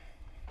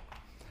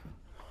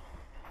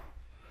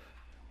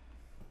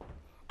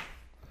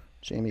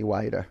 Jamie,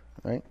 wider.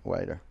 Right?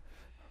 Wider.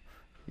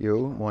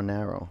 You, more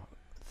narrow.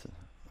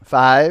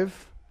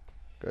 5.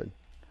 Good.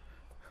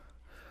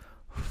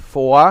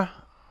 4.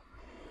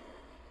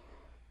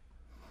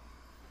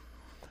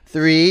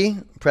 3.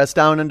 Press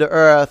down into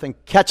earth and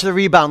catch the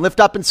rebound. Lift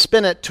up and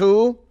spin it.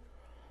 2.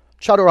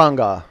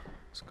 Chaturanga.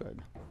 That's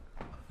good.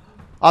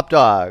 Up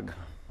dog.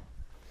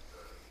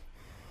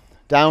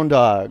 Down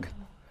dog.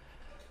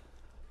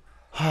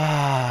 All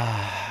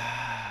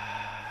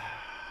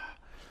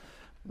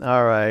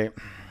right.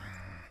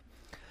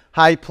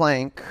 High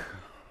plank.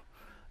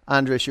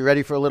 Andres, you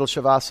ready for a little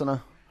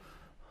Shavasana?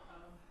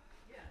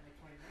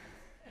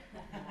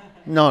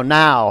 No,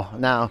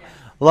 now.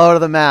 Low to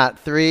the mat.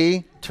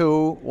 3,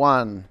 2,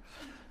 1.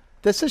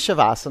 This is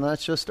Shavasana.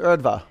 It's just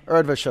Urdhva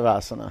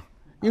Shavasana.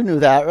 You knew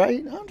that,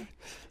 right?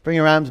 Bring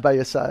your arms by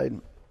your side.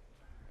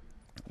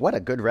 What a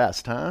good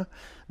rest, huh?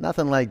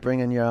 Nothing like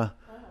bringing your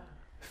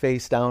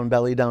face down,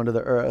 belly down to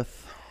the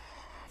earth.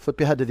 Flip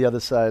your head to the other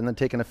side and then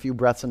taking a few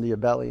breaths into your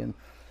belly and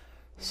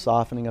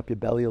softening up your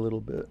belly a little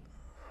bit.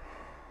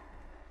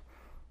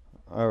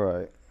 All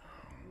right.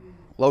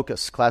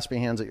 Locust. Clasp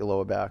your hands at your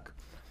lower back.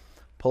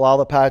 Pull all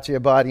the parts of your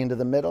body into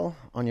the middle.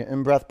 On your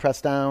in-breath,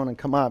 press down and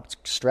come up.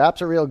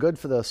 Straps are real good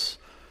for this.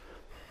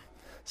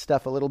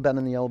 Steph, a little bend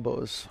in the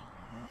elbows.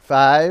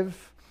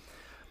 5.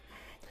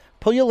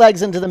 Pull your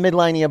legs into the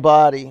midline of your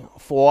body.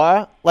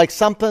 4. Like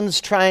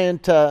something's trying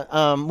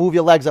to move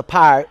your legs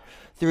apart.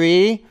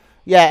 3.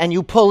 Yeah, and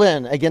you pull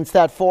in against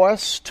that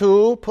force.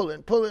 2. Pull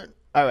in.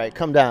 All right,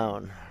 come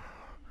down.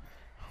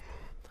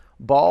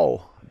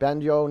 Bow.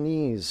 Bend your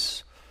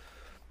knees.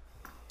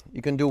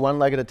 You can do one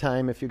leg at a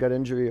time if you got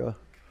injury or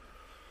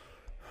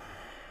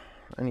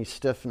any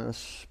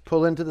stiffness.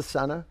 Pull into the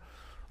center.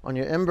 On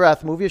your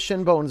in-breath, move your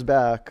shin bones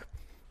back.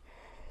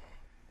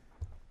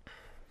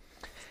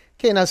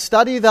 Okay, now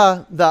study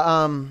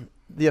the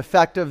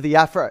effect of the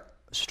effort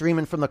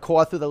streaming from the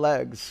core through the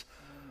legs.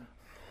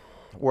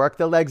 Work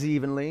the legs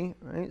evenly,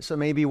 right? So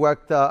maybe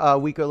work the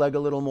weaker leg a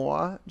little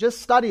more.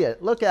 Just study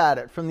it. Look at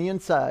it from the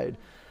inside.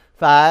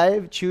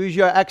 5, choose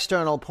your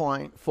external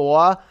point.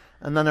 4,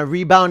 and then a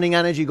rebounding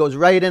energy goes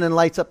right in and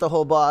lights up the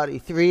whole body.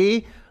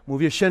 3,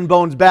 move your shin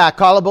bones back.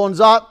 Collarbones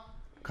up,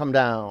 come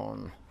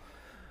down.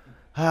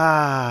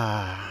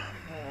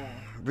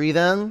 Breathe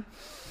in.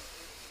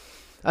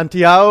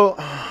 Empty out.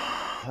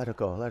 Let it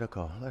go, let it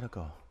go, let it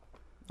go.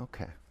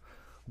 Okay.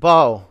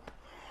 Bow.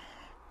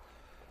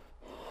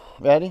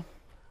 Ready?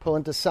 Pull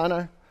into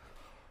center.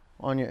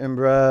 On your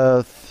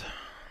in-breath.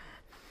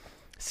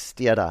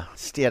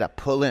 Sthira.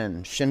 Pull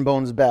in. Shin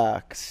bones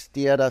back.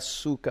 Sthira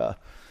Sukha.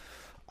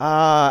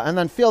 And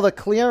then feel the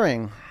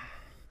clearing.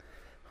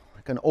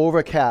 Like an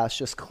overcast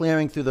just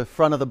clearing through the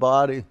front of the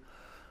body.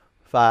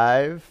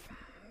 5.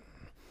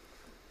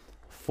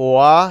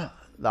 4.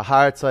 The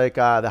heart's like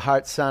the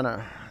heart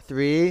center.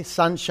 3.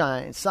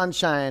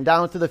 Sunshine.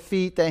 Down through the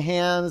feet, the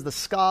hands, the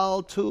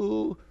skull.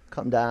 2.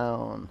 Come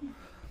down.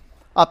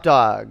 Up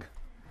dog.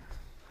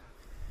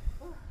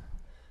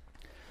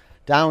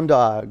 Down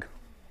dog.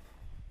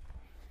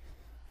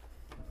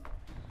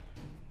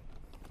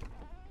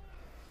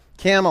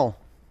 Camel.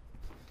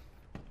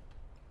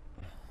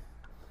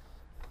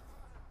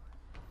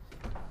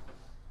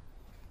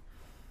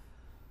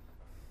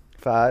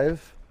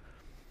 Five.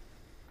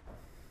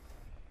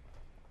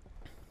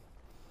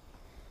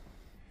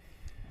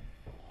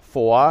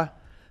 4.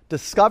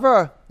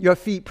 Discover your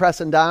feet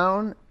pressing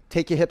down.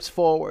 Take your hips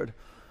forward.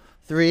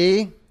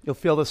 3. You'll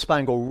feel the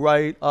spine go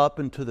right up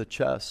into the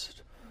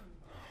chest.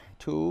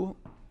 2.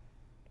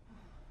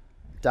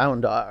 Down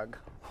dog.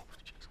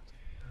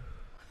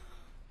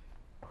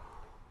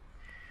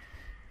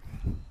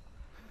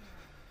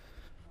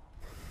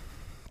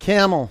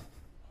 Camel.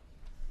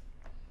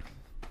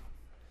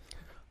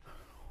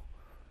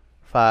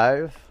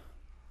 5.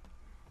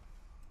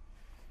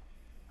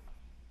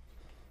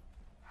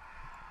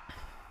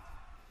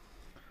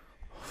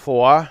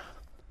 4.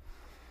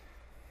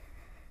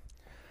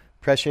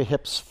 Press your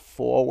hips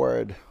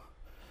forward.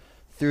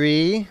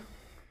 3.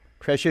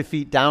 Press your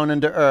feet down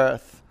into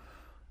earth.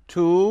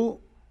 2.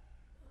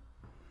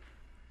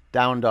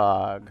 Down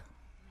dog.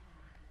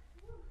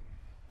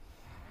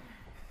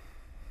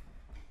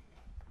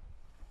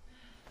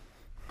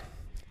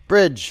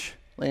 Bridge.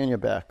 Lay on your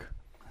back.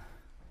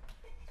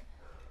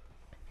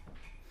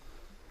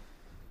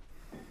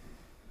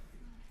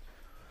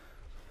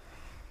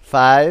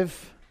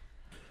 5.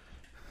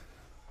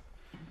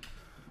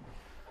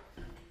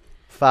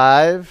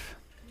 5.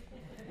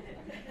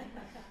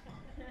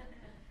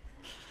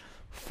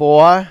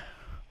 4.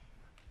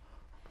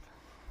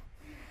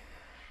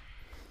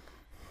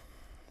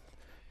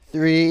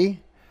 3.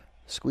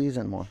 Squeeze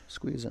in more.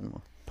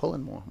 Pull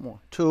in more.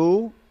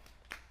 2.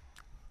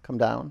 Come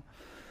down.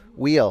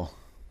 Wheel.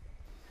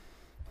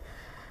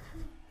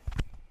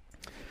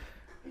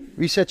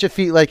 Reset your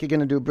feet like you're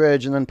going to do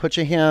bridge, and then put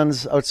your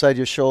hands outside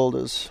your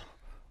shoulders.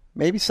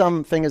 Maybe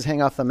some fingers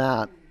hang off the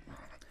mat.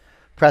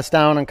 Press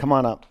down and come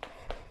on up.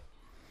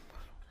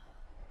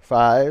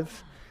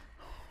 5.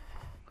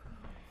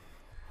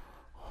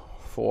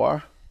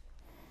 4.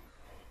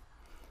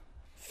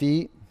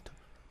 Feet.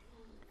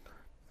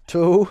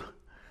 2.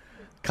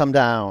 Come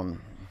down.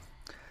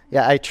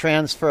 Yeah, I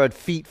transferred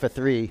feet for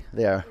 3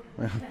 there.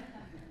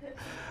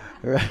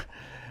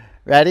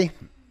 Ready?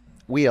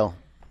 Wheel.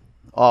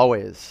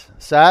 Always.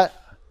 Set.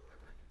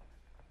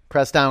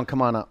 Press down.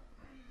 Come on up.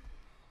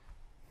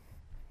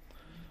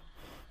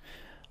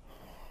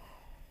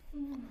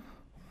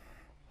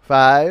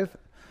 5.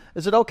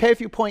 Is it okay if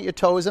you point your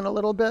toes in a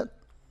little bit?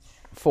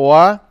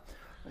 4.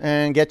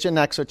 And get your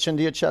neck or chin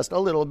to your chest a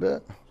little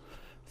bit.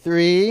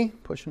 3.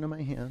 Push into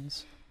my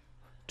hands.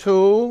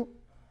 2.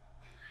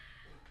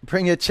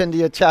 Bring your chin to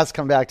your chest.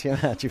 Come back to your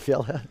mat. You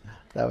feel that?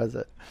 That was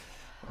it.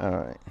 All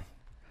right.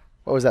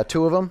 What was that?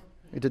 2 of them?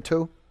 You did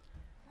 2?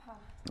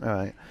 All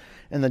right.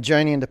 In the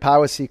journey into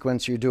power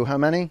sequence, you do how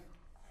many?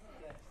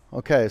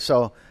 Okay,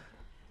 so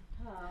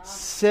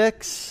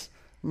 6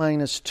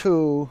 minus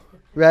 2.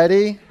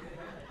 Ready?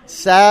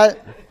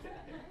 Set.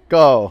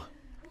 Go.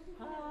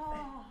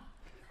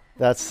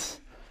 That's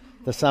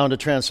the sound of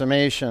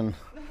transformation.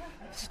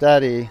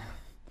 Steady.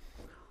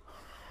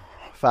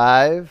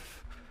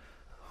 5.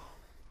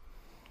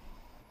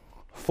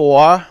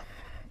 4.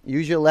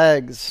 Use your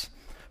legs.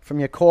 From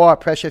your core,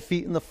 press your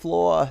feet in the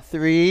floor.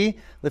 3.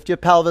 Lift your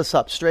pelvis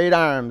up. Straight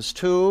arms.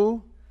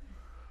 2.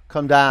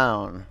 Come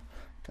down.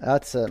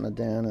 That's it,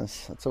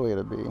 Madanis. That's the way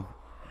to be.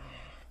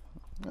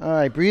 All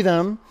right, breathe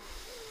in.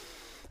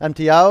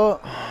 Empty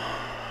out.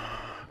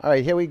 All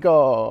right, here we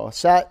go.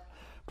 Set.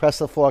 Press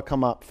the floor,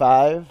 come up.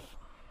 5.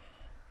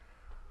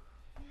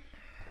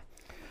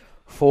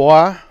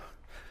 4.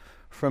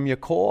 From your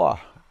core,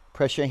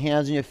 press your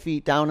hands and your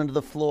feet down into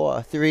the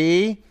floor.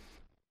 3.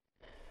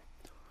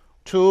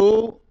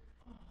 2.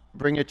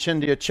 Bring your chin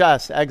to your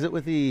chest. Exit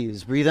with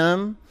ease. Breathe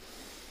in.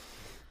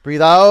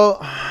 Breathe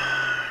out.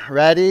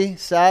 Ready,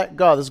 set,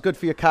 go. This is good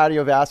for your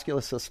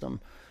cardiovascular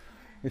system.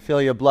 You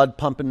feel your blood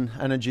pumping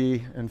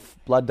energy and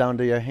blood down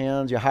to your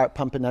hands, your heart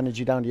pumping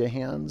energy down to your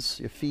hands,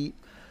 your feet.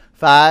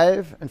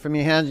 5, and from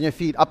your hands and your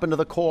feet up into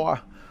the core.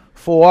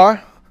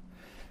 4,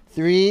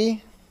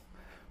 3,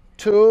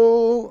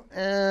 2,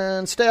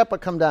 and stay up or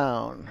come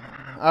down.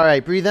 All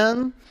right, breathe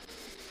in,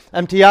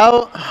 empty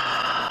out,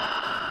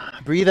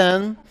 breathe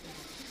in,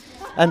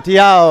 empty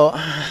out.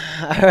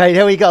 All right,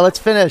 here we go. Let's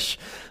finish.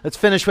 Let's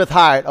finish with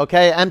heart,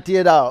 okay? Empty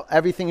it out,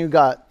 everything you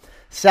got.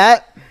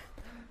 Set,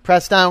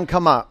 press down,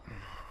 come up.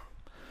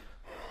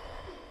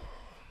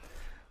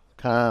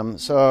 Come.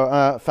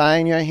 So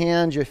find your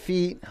hands, your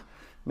feet.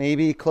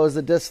 Maybe close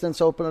the distance,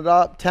 open it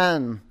up.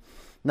 10,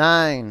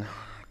 9.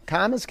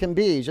 Calm as can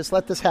be. Just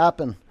let this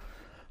happen.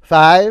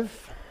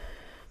 5,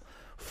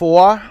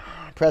 4.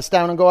 Press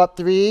down and go up.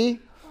 3,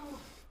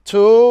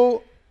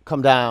 2.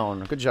 Come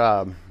down. Good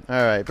job.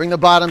 All right. Bring the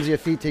bottoms of your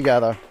feet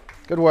together.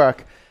 Good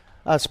work.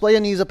 Splay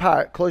your knees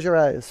apart. Close your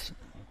eyes.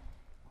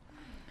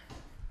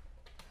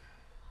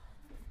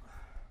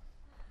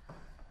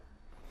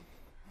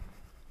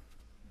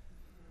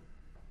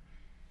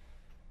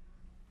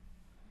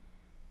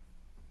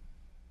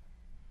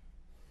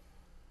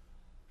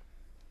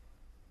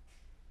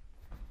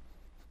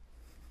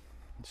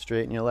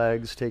 Straighten your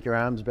legs, take your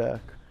arms back.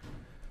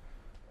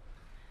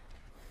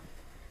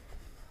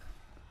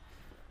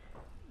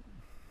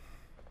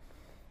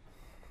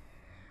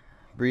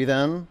 Breathe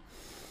in.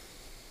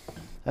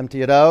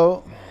 Empty it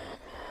out.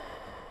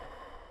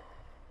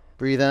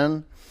 Breathe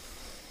in.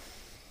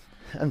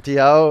 Empty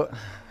out.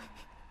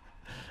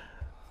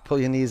 Pull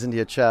your knees into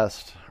your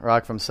chest.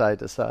 Rock from side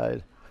to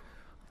side.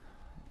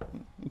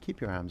 You keep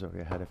your arms over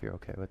your head if you're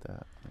okay with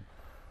that.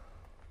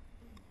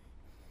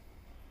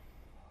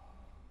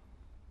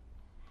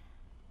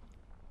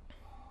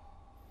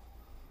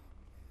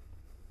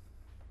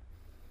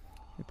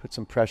 You put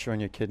some pressure on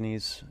your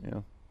kidneys,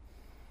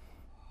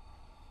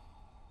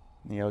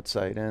 the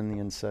outside in, the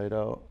inside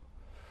out.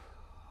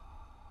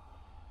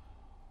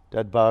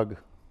 Dead bug.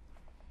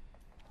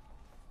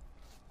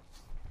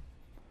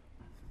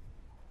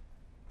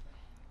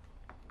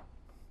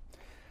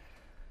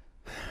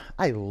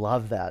 I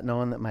love that,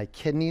 knowing that my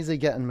kidneys are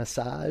getting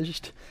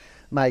massaged,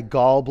 my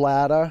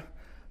gallbladder,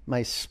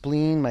 my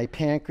spleen, my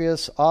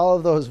pancreas, all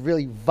of those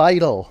really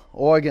vital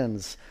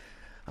organs,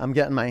 I'm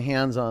getting my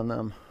hands on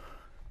them.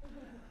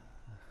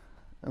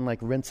 And like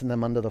rinsing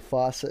them under the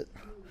faucet.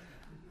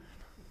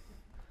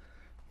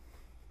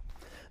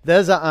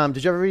 There's a,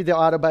 did you ever read the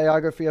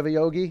autobiography of a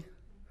yogi?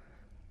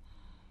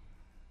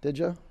 Did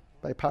you?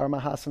 By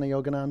Paramahasana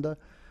Yogananda?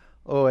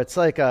 Oh, it's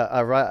like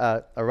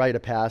a rite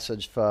of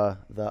passage for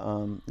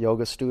the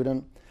yoga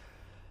student.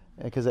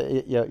 Because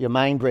your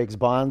mind breaks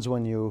bonds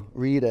when you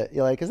read it.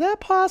 You're like, is that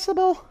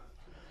possible?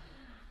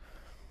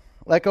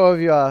 Let go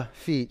of your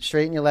feet.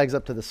 Straighten your legs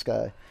up to the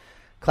sky.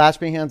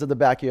 Clasp your hands at the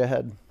back of your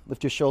head.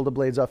 Lift your shoulder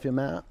blades off your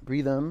mat.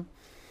 Breathe in.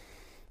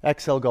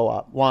 Exhale, go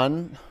up.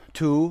 1,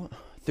 2,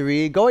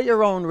 3. Go at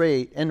your own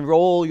rate.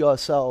 Enroll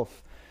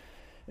yourself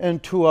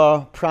into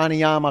a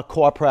pranayama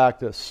core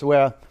practice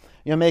where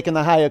you're making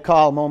the higher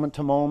call moment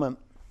to moment.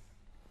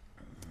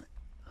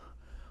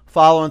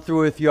 Following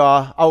through with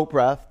your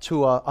out-breath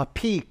to a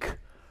peak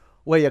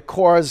where your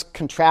core is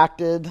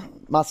contracted,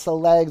 muscle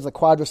legs, the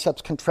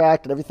quadriceps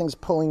contracted, everything's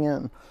pulling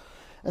in.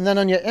 And then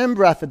on your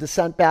in-breath, a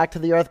descent back to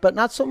the earth, but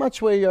not so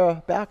much where your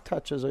back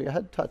touches or your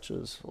head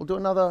touches. We'll do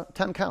another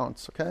 10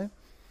 counts, okay?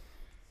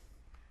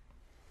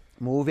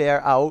 Move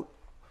air out.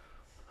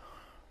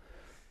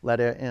 Let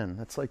air in.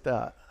 That's like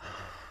that.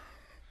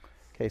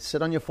 Okay,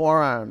 sit on your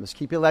forearms.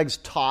 Keep your legs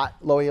taut.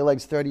 Lower your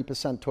legs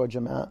 30% towards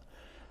your mat.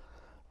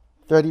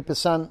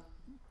 30%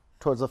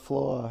 towards the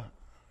floor.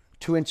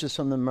 2 inches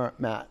from the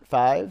mat.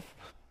 5,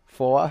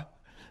 4,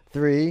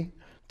 3,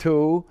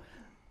 2.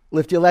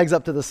 Lift your legs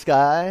up to the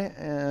sky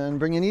and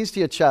bring your knees to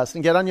your chest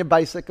and get on your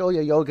bicycle,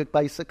 your yogic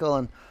bicycle,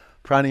 and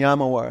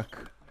pranayama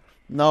work.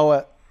 Know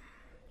it.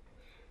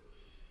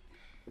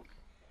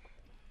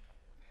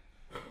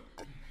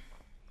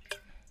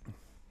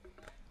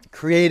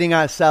 Creating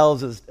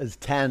ourselves as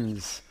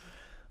tens.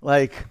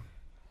 Like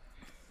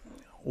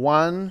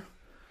 1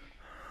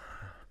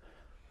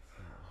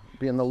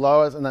 being the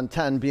lowest and then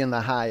 10 being the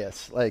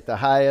highest. Like the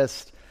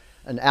highest.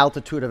 An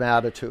altitude of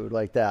attitude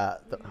like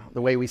that. The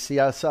way we see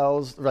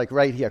ourselves, like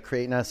right here,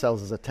 creating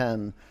ourselves as a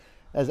 10.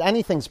 As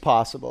anything's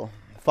possible.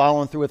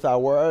 Following through with our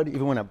word,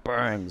 even when it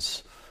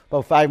burns.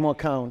 About 5 more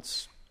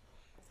counts.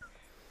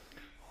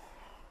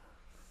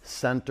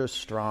 Center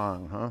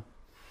strong, huh?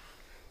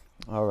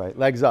 All right,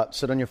 legs up.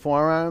 Sit on your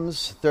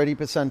forearms.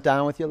 30%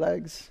 down with your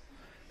legs.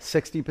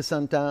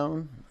 60%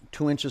 down.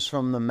 2 inches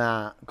from the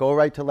mat. Go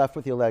right to left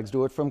with your legs.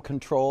 Do it from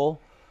control.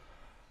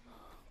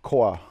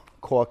 Core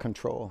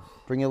control.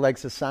 Bring your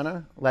legs to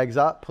center, legs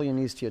up, pull your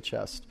knees to your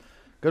chest.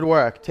 Good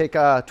work. Take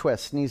a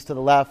twist. Knees to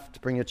the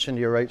left, bring your chin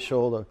to your right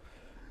shoulder.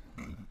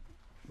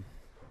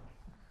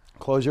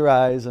 Close your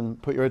eyes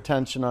and put your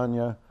attention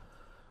on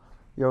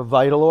your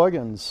vital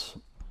organs.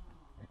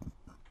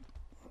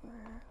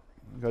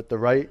 You got the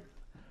right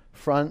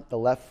front, the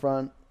left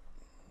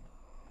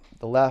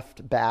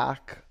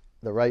back,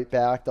 the right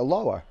back, the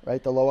lower,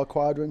 right? The lower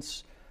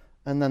quadrants,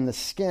 and then the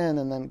skin,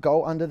 and then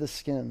go under the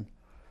skin,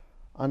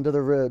 under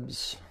the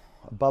ribs,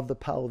 above the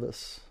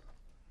pelvis.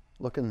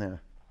 Look in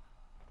there.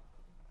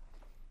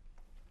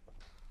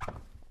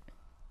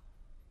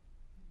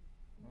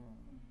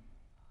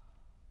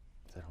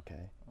 Is that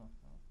okay?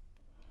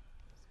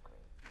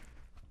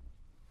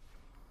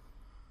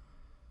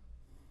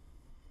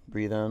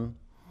 Breathe in.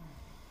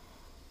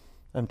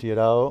 Empty it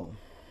out.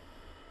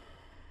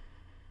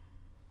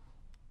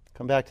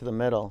 Come back to the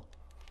middle.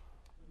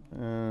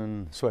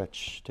 And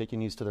switch. Take your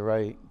knees to the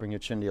right. Bring your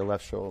chin to your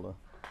left shoulder.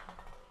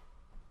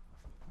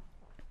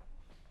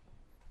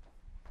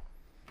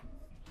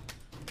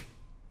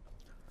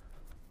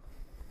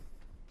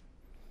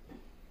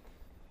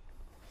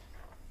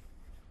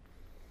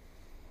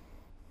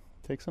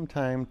 Take some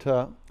time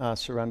to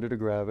surrender to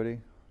gravity.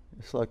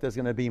 It's like there's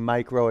going to be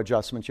micro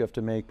adjustments you have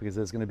to make because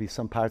there's going to be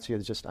some parts of you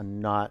that just are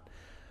not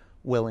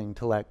willing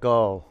to let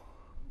go.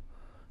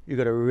 You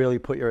got to really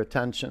put your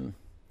attention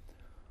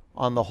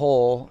on the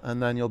whole,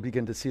 and then you'll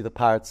begin to see the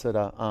parts that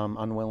are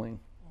unwilling.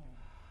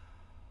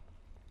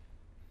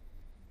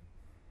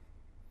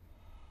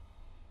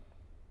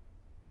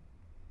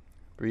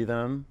 Breathe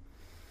in.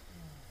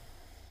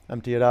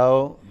 Empty it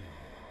out.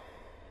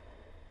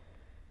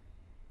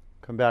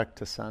 Come back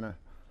to center.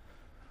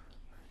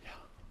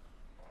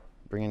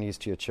 Bring your knees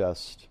to your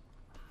chest.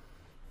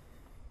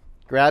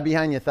 Grab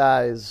behind your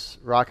thighs.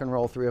 Rock and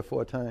roll 3 or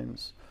 4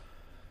 times.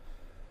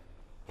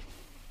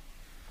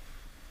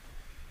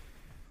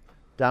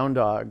 Down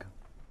dog.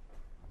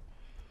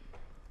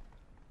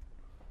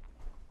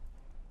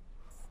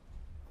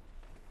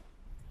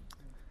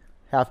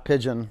 Half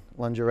pigeon.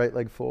 Lunge your right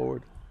leg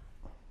forward.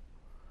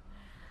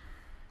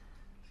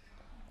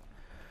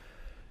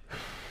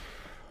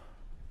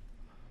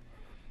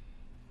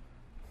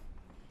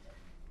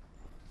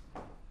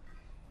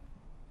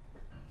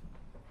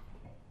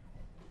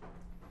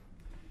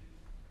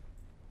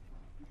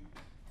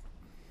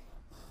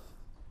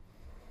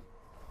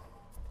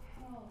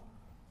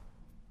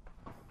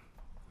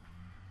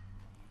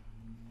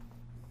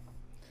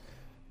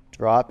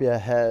 Drop your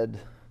head.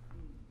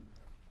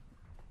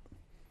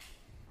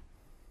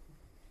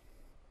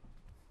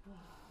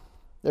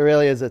 There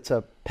really is, it's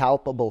a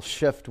palpable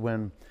shift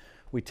when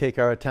we take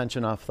our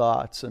attention off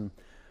thoughts. And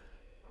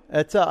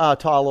it's a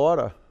tall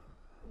order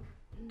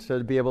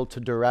to be able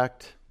to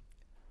direct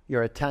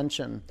your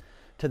attention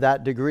to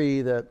that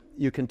degree that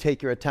you can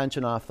take your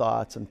attention off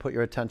thoughts and put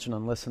your attention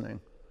on listening.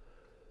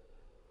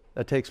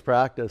 That takes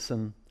practice,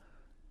 and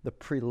the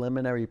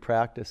preliminary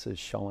practice is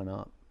showing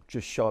up.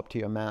 Just show up to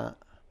your mat.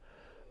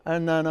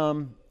 And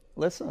then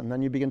listen.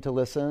 Then you begin to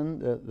listen,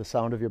 the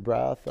sound of your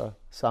breath, the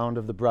sound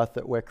of the breath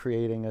that we're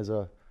creating as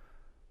a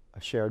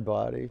shared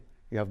body.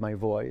 You have my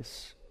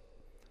voice.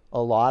 A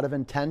lot of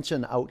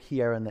intention out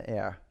here in the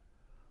air.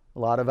 A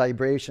lot of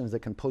vibrations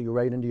that can pull you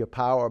right into your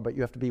power, but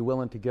you have to be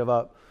willing to give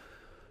up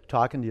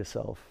talking to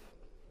yourself.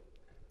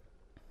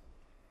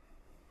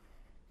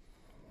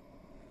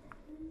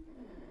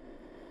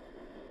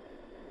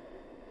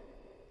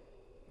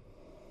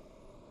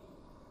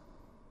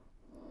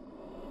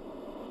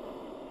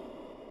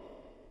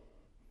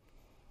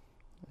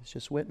 It's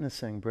just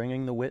witnessing,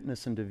 bringing the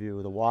witness into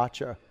view, the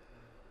watcher,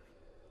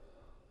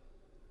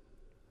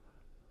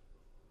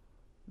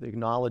 the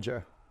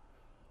acknowledger,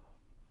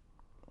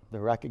 the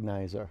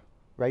recognizer,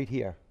 right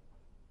here.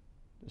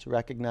 Just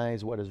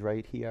recognize what is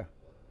right here.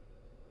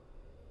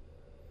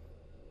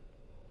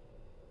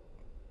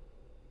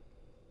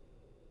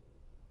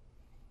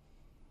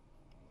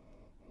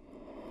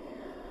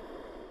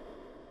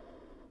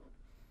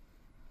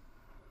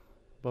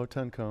 About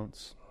 10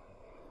 counts.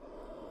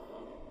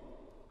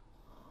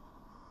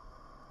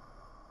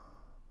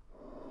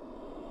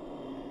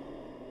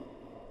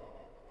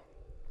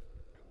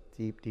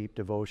 Deep, deep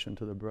devotion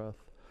to the breath.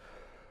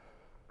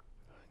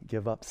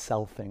 Give up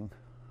selfing.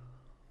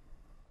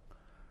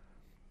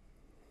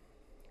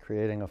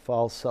 Creating a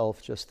false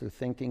self just through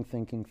thinking.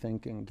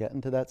 Get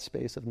into that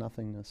space of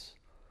nothingness.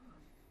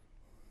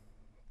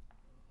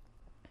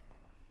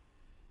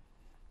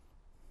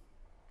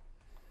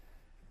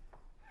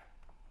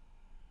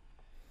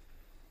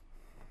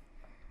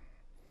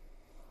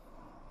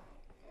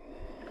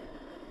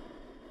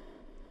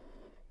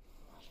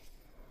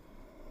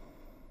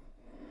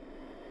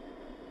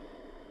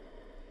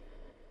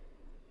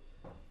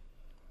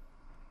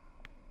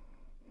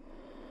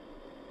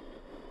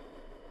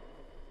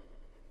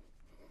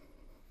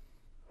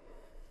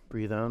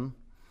 Breathe in.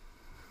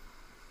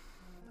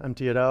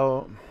 Empty it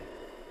out.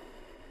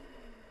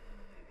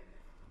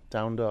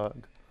 Down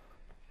dog.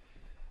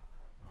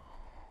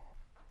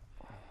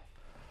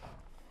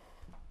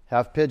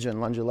 Half pigeon.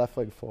 Lunge your left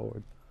leg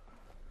forward.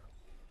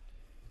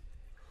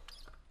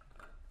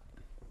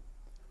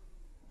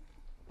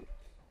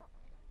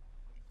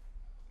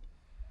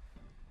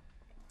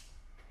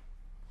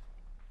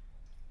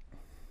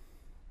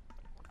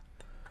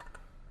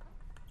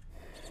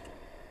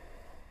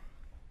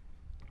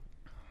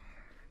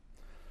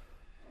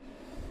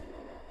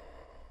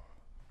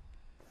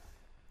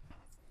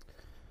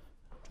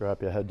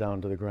 Drop your head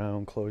down to the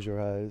ground, close your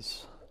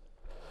eyes.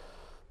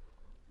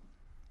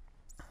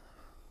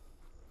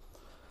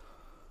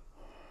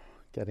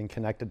 Getting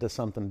connected to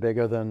something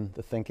bigger than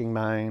the thinking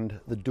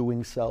mind, the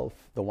doing self,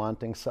 the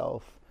wanting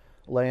self.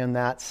 Laying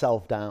that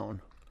self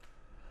down.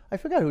 I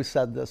forgot who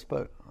said this,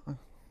 but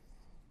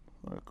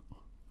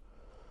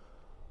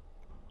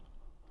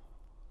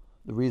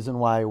the reason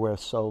why we're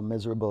so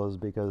miserable is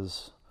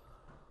because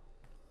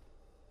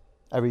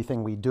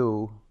everything we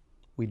do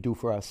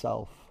for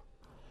ourselves.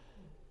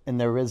 And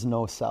there is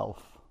no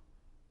self.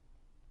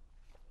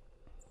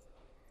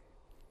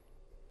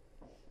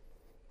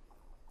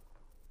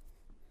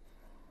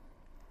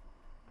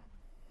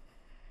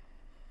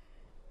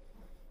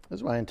 This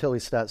is why until we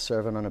start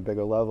serving on a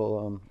bigger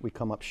level, we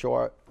come up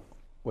short.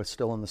 We're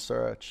still in the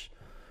search.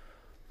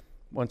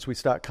 Once we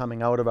start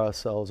coming out of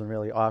ourselves and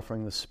really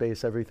offering the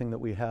space, everything that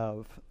we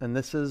have, and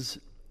this is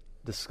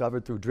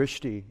discovered through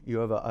drishti, you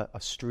have a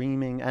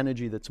streaming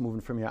energy that's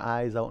moving from your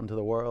eyes out into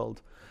the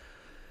world.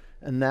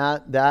 And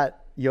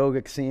that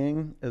yogic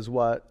seeing is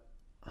what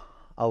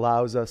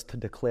allows us to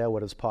declare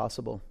what is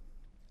possible.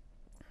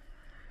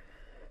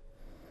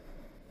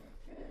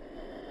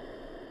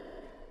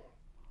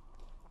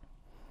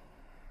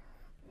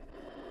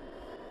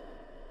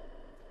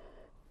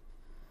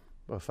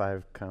 About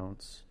 5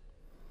 counts.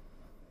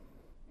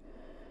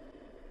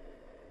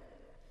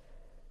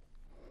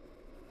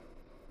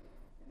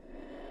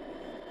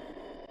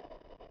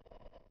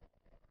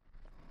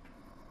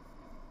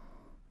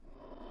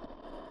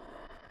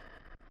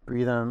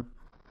 Breathe in.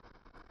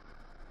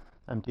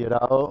 Empty it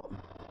out.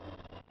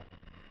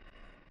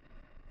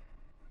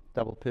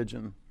 Double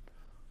pigeon.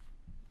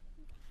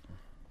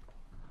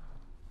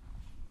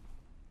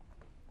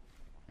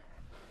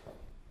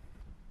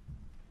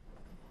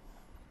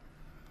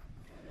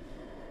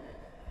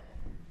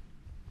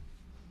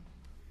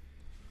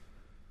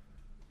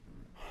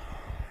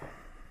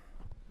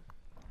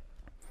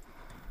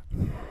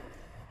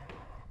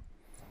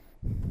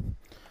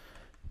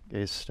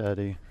 Gaze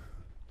steady.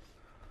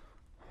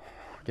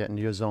 Get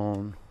into your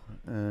zone,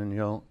 and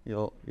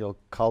you'll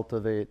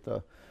cultivate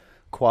the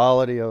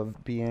quality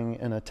of being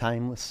in a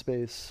timeless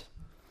space.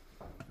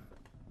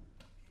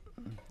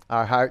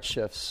 Our heart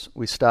shifts.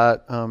 We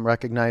start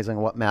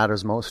recognizing what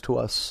matters most to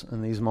us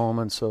in these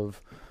moments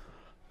of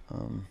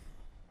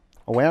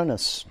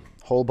awareness,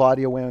 whole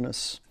body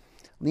awareness.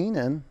 Lean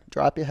in,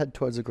 drop your head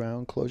towards the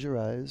ground, close your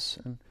eyes,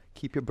 and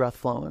keep your breath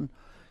flowing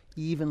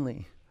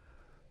evenly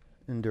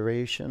in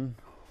duration.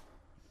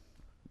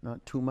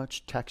 Not too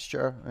much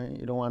texture. Right?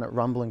 You don't want it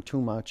rumbling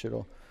too much.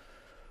 It'll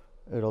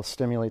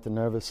stimulate the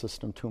nervous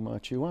system too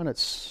much. You want it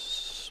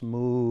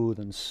smooth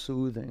and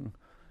soothing.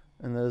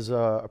 And there's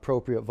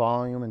appropriate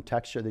volume and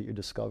texture that you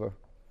discover.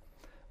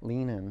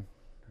 Lean in.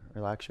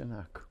 Relax your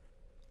neck.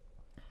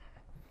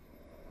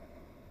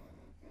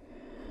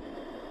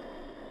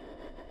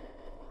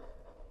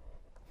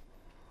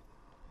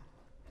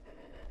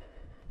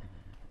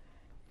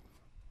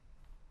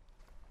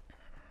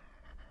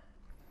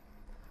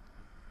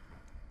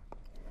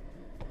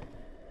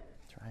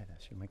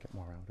 You might get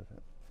more out of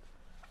it.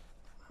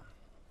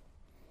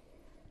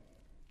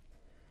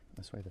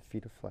 This way the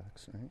feet are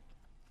flex, right?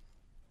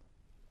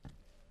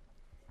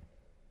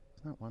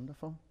 Isn't that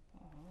wonderful?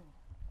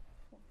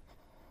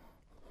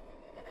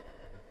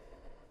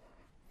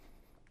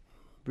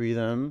 Breathe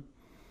in.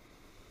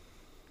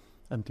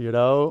 Empty it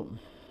out.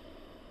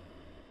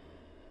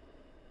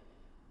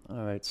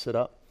 All right, sit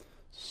up.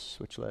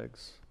 Switch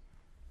legs.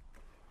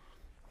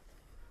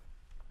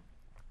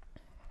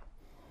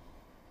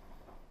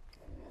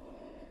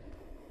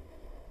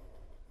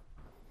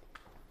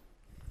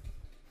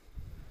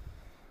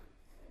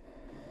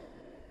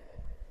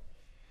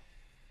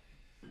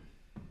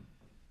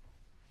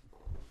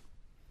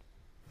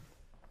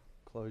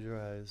 Close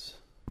your eyes.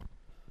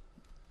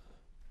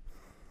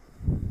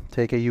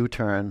 Take a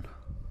U-turn.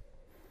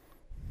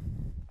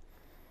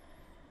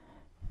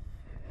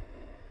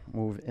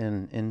 Move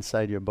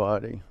inside your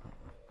body.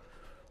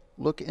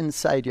 Look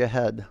inside your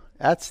head.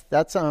 That's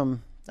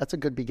a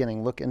good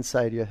beginning. Look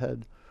inside your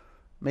head.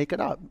 Make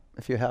it up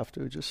if you have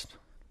to. Just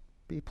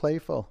be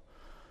playful.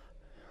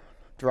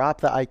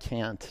 Drop the I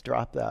can't.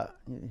 Drop that.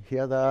 You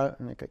hear that?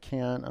 I think I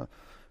can't.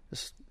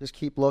 Just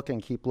keep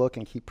looking, keep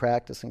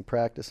practicing.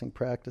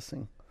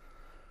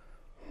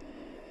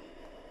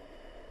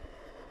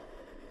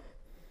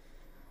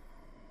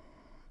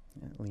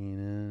 Lean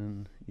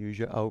in. Use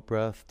your out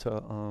breath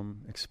to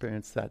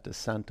experience that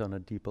descent on a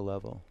deeper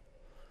level.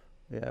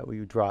 Yeah, where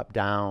you drop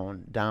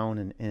down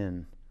and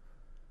in.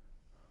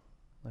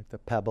 Like the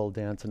pebble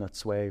dancing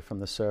its way from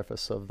the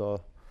surface of the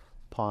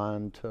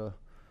pond to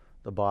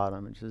the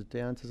bottom. It just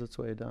dances its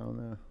way down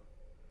there.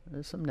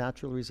 There's some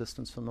natural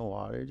resistance from the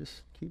water.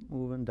 Just keep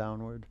moving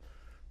downward.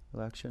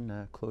 Relax your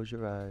neck. Close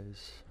your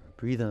eyes.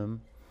 Breathe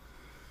in.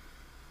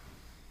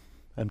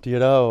 Empty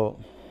it out.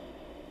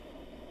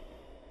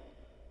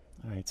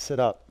 All right, sit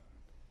up.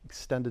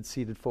 Extended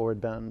seated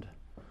forward bend.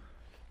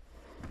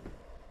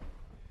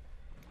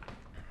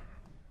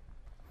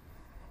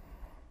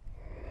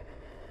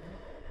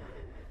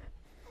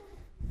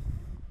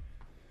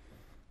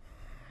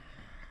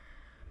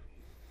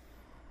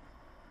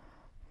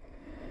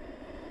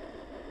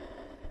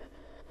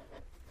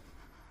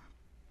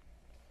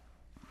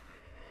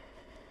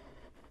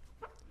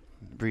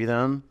 Breathe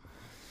in.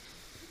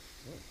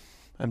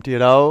 Empty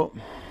it out.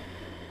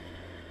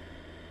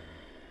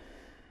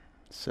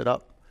 Sit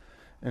up.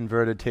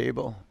 Inverted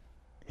table.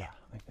 Yeah,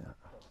 like that.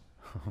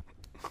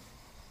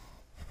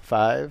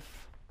 5,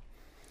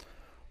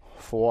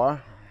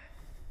 4,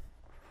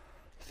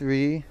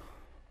 3,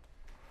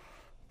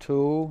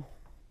 2,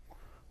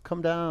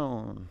 come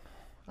down.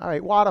 All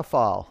right,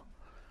 waterfall.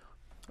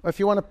 Or if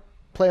you want to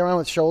play around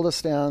with shoulder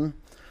stand,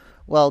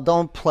 well,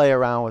 don't play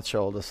around with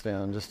shoulder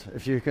stand. Just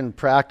if you can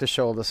practice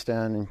shoulder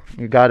stand,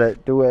 you got to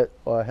do it,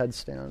 or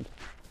headstand.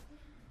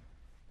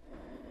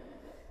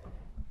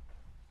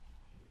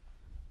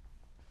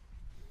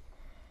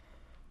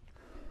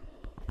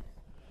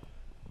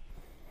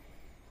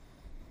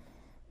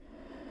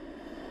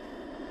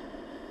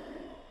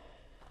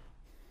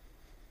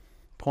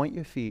 Point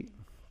your feet,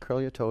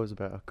 curl your toes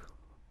back.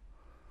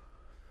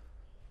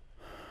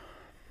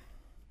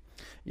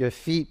 Your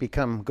feet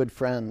become good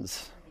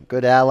friends,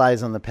 good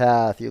allies on the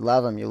path. You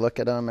love them. You look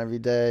at them every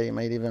day. You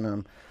might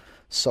even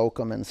soak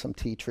them in some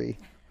tea tree,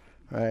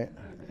 right?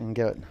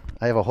 And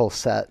I have a whole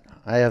set.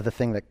 I have the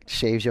thing that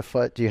shaves your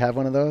foot. Do you have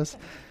one of those?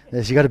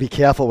 You got to be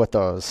careful with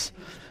those.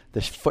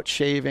 The foot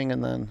shaving,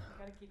 and then. You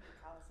got to keep the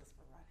calluses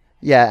for running.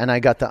 Yeah, and I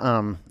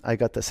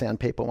got the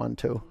sandpaper one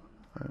too.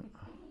 Right.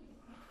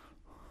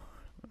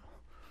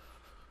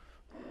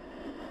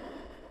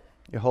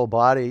 Your whole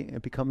body,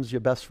 it becomes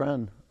your best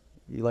friend.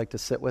 You like to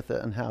sit with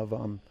it and have,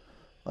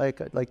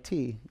 like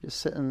tea, just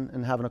sitting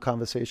and having a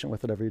conversation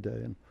with it every day.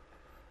 And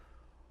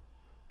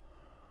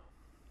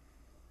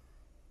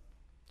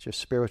it's your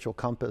spiritual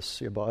compass,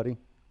 your body.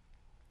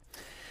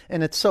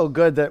 And it's so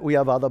good that we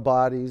have other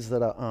bodies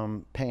that are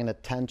paying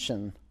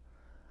attention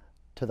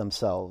to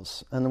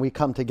themselves. And then we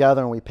come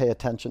together and we pay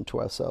attention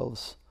to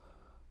ourselves.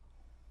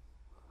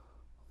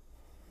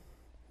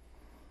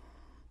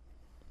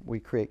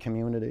 We create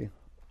community.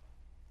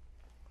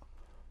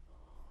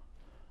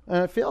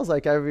 And it feels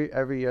like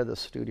every year the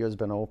studio's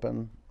been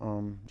open.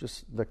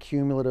 Just the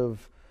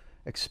cumulative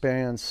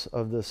experience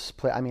of this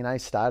place. I mean, I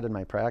started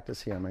my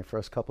practice here my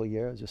first couple of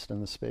years just in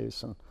the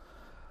space. And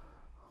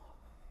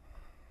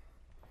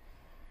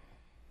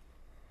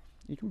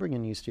you can bring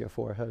your knees to your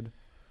forehead.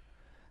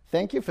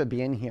 Thank you for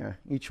being here,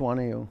 each one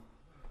of you.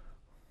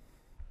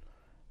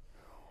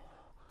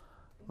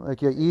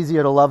 Like, you're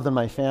easier to love than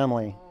my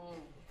family.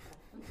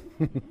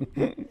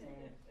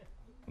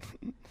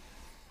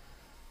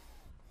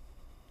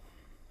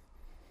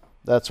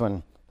 That's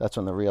when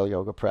the real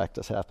yoga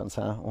practice happens,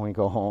 huh? When we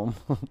go home.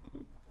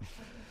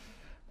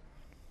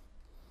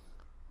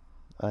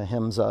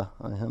 Ahimsa.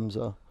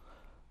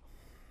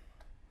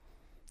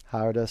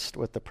 Hardest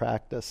with the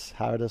practice.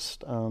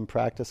 Hardest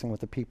practicing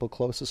with the people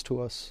closest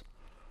to us.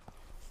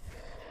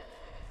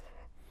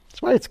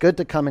 That's why it's good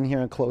to come in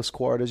here in close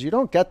quarters. You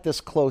don't get this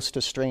close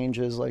to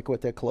strangers, like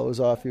with their clothes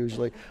off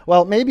usually.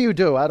 Well, maybe you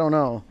do. I don't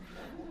know.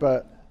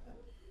 But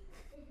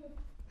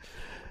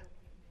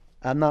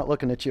I'm not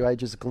looking at you. I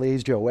just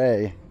glazed you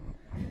away.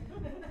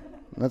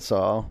 That's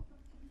all.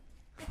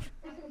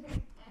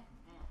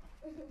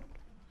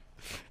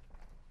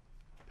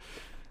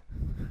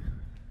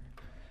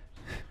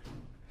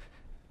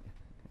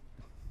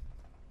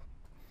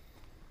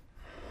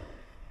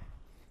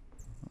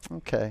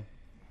 Okay.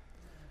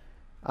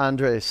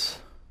 Andres,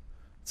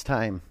 it's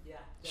time. Yeah.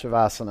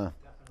 Shavasana.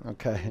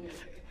 Okay.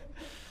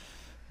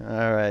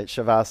 All right,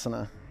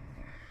 Shavasana.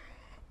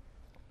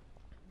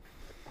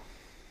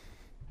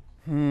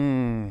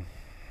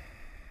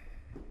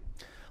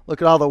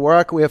 Look at all the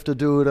work we have to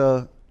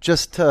do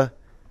just to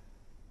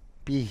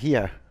be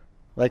here,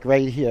 like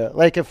right here.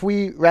 Like if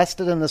we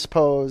rested in this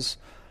pose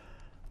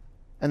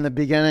in the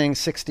beginning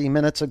 60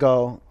 minutes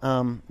ago,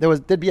 there was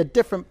a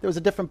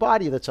different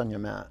body that's on your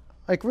mat.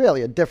 Like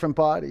really a different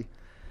body.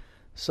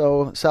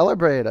 So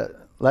celebrate it.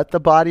 Let the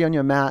body on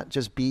your mat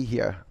just be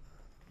here.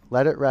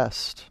 Let it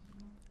rest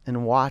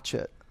and watch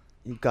it.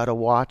 You've got to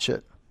watch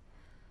it.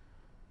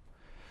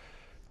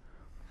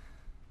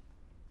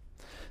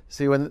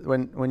 See,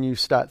 when you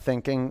start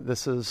thinking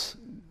this is,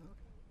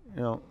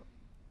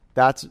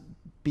 that's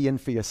being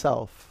for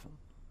yourself.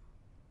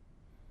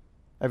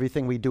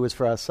 Everything we do is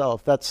for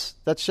ourselves.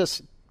 That's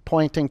just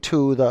pointing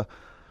to the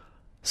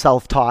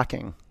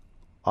self-talking,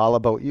 all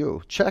about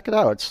you. Check it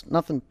out. It's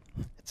nothing.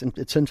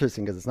 It's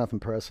interesting because it's nothing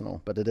personal,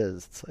 but it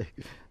is. It's like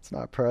it's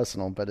not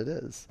personal, but it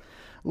is.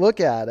 Look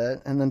at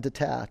it and then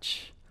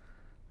detach.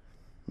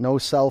 No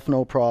self,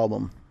 no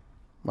problem,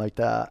 like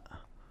that.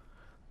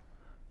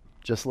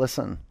 Just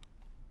listen.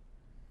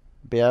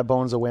 Bare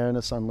bones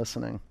awareness on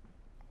listening.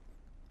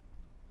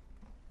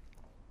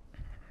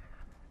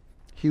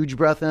 Huge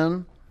breath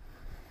in.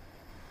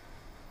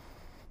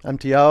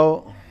 Empty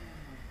out.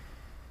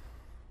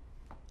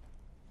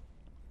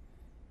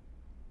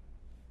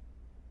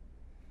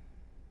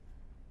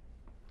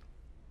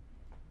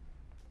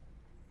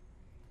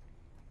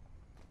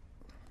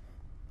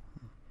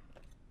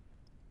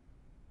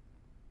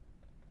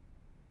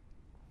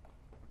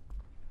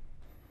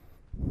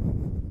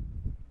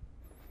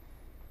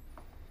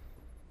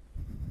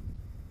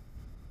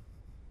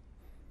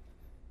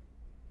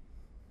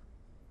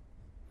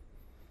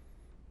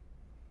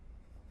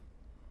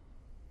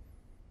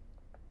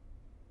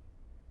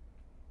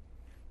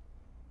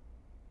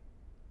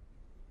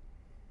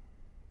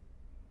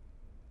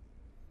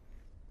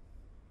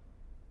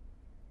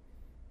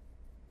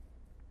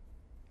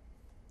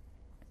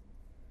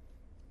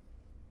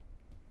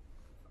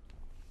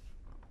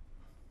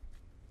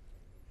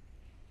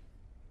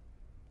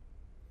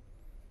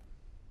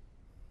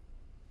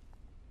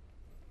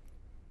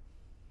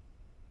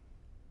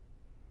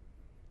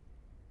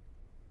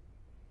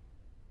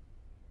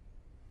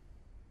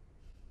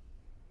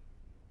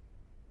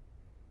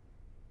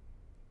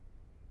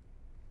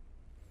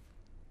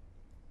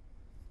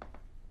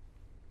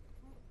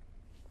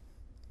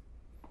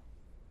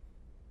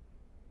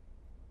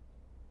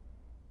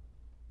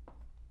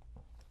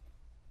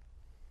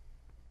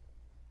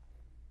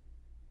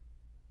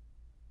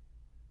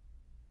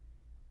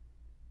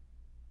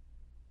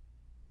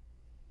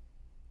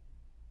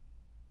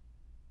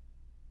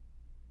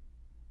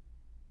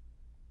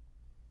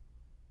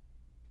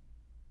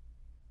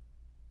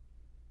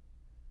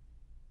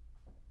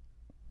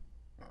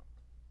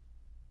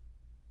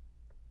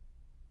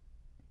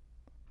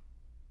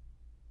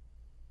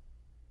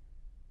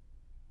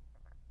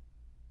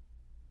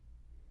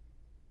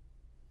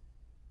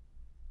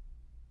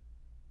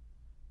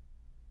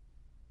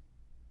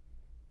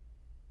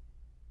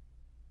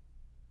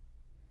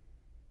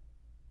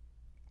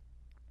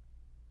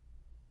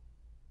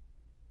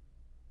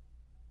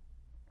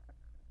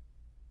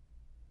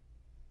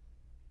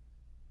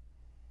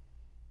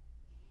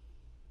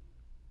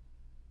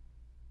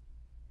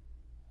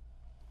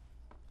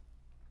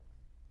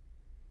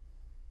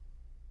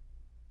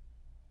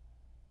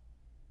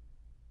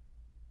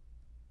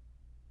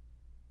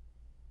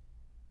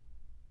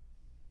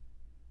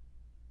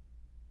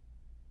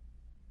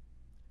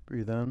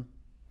 Breathe in.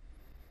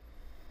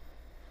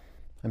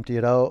 Empty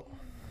it out.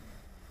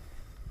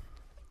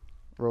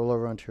 Roll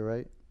over onto your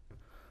right.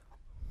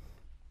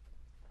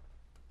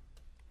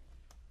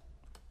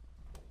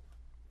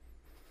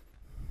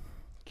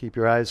 Keep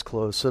your eyes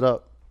closed. Sit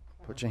up.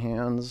 Put your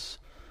hands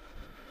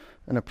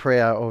in a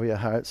prayer over your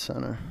heart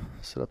center.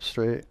 Sit up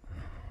straight.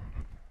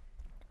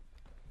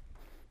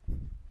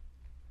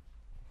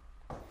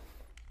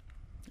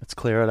 Let's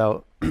clear it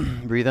out.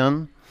 Breathe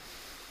in.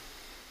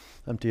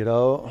 Empty it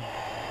out.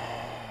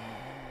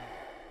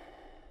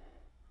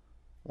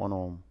 One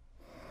Om.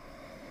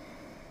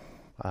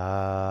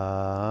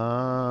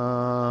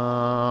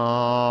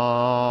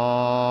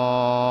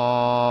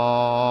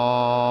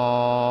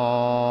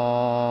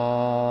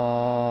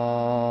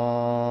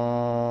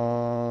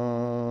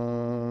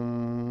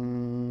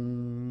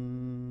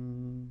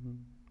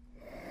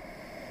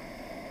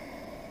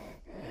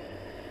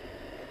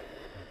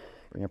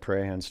 Bring your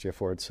prayer hands to your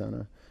forward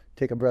center.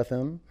 Take a breath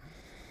in.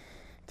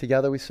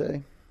 Together we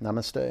say,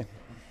 Namaste.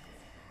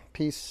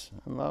 Peace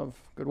and love.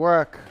 Good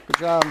work. Good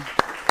job.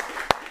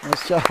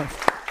 Nice job.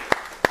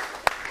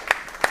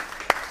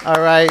 All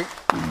right.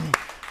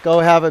 Go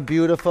have a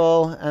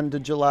beautiful end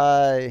of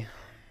July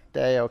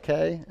day,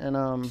 okay? And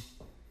if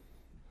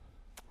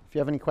you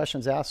have any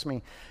questions, ask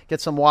me.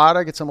 Get some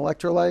water, get some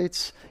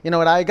electrolytes. You know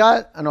what I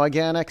got? An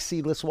organic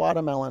seedless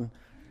watermelon.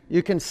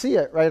 You can see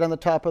it right on the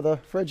top of the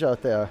fridge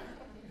out there.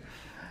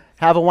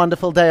 Have a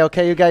wonderful day,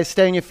 okay? You guys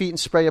stay on your feet and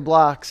spray your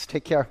blocks.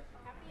 Take care.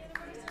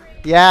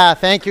 Yeah,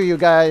 thank you, you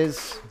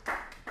guys.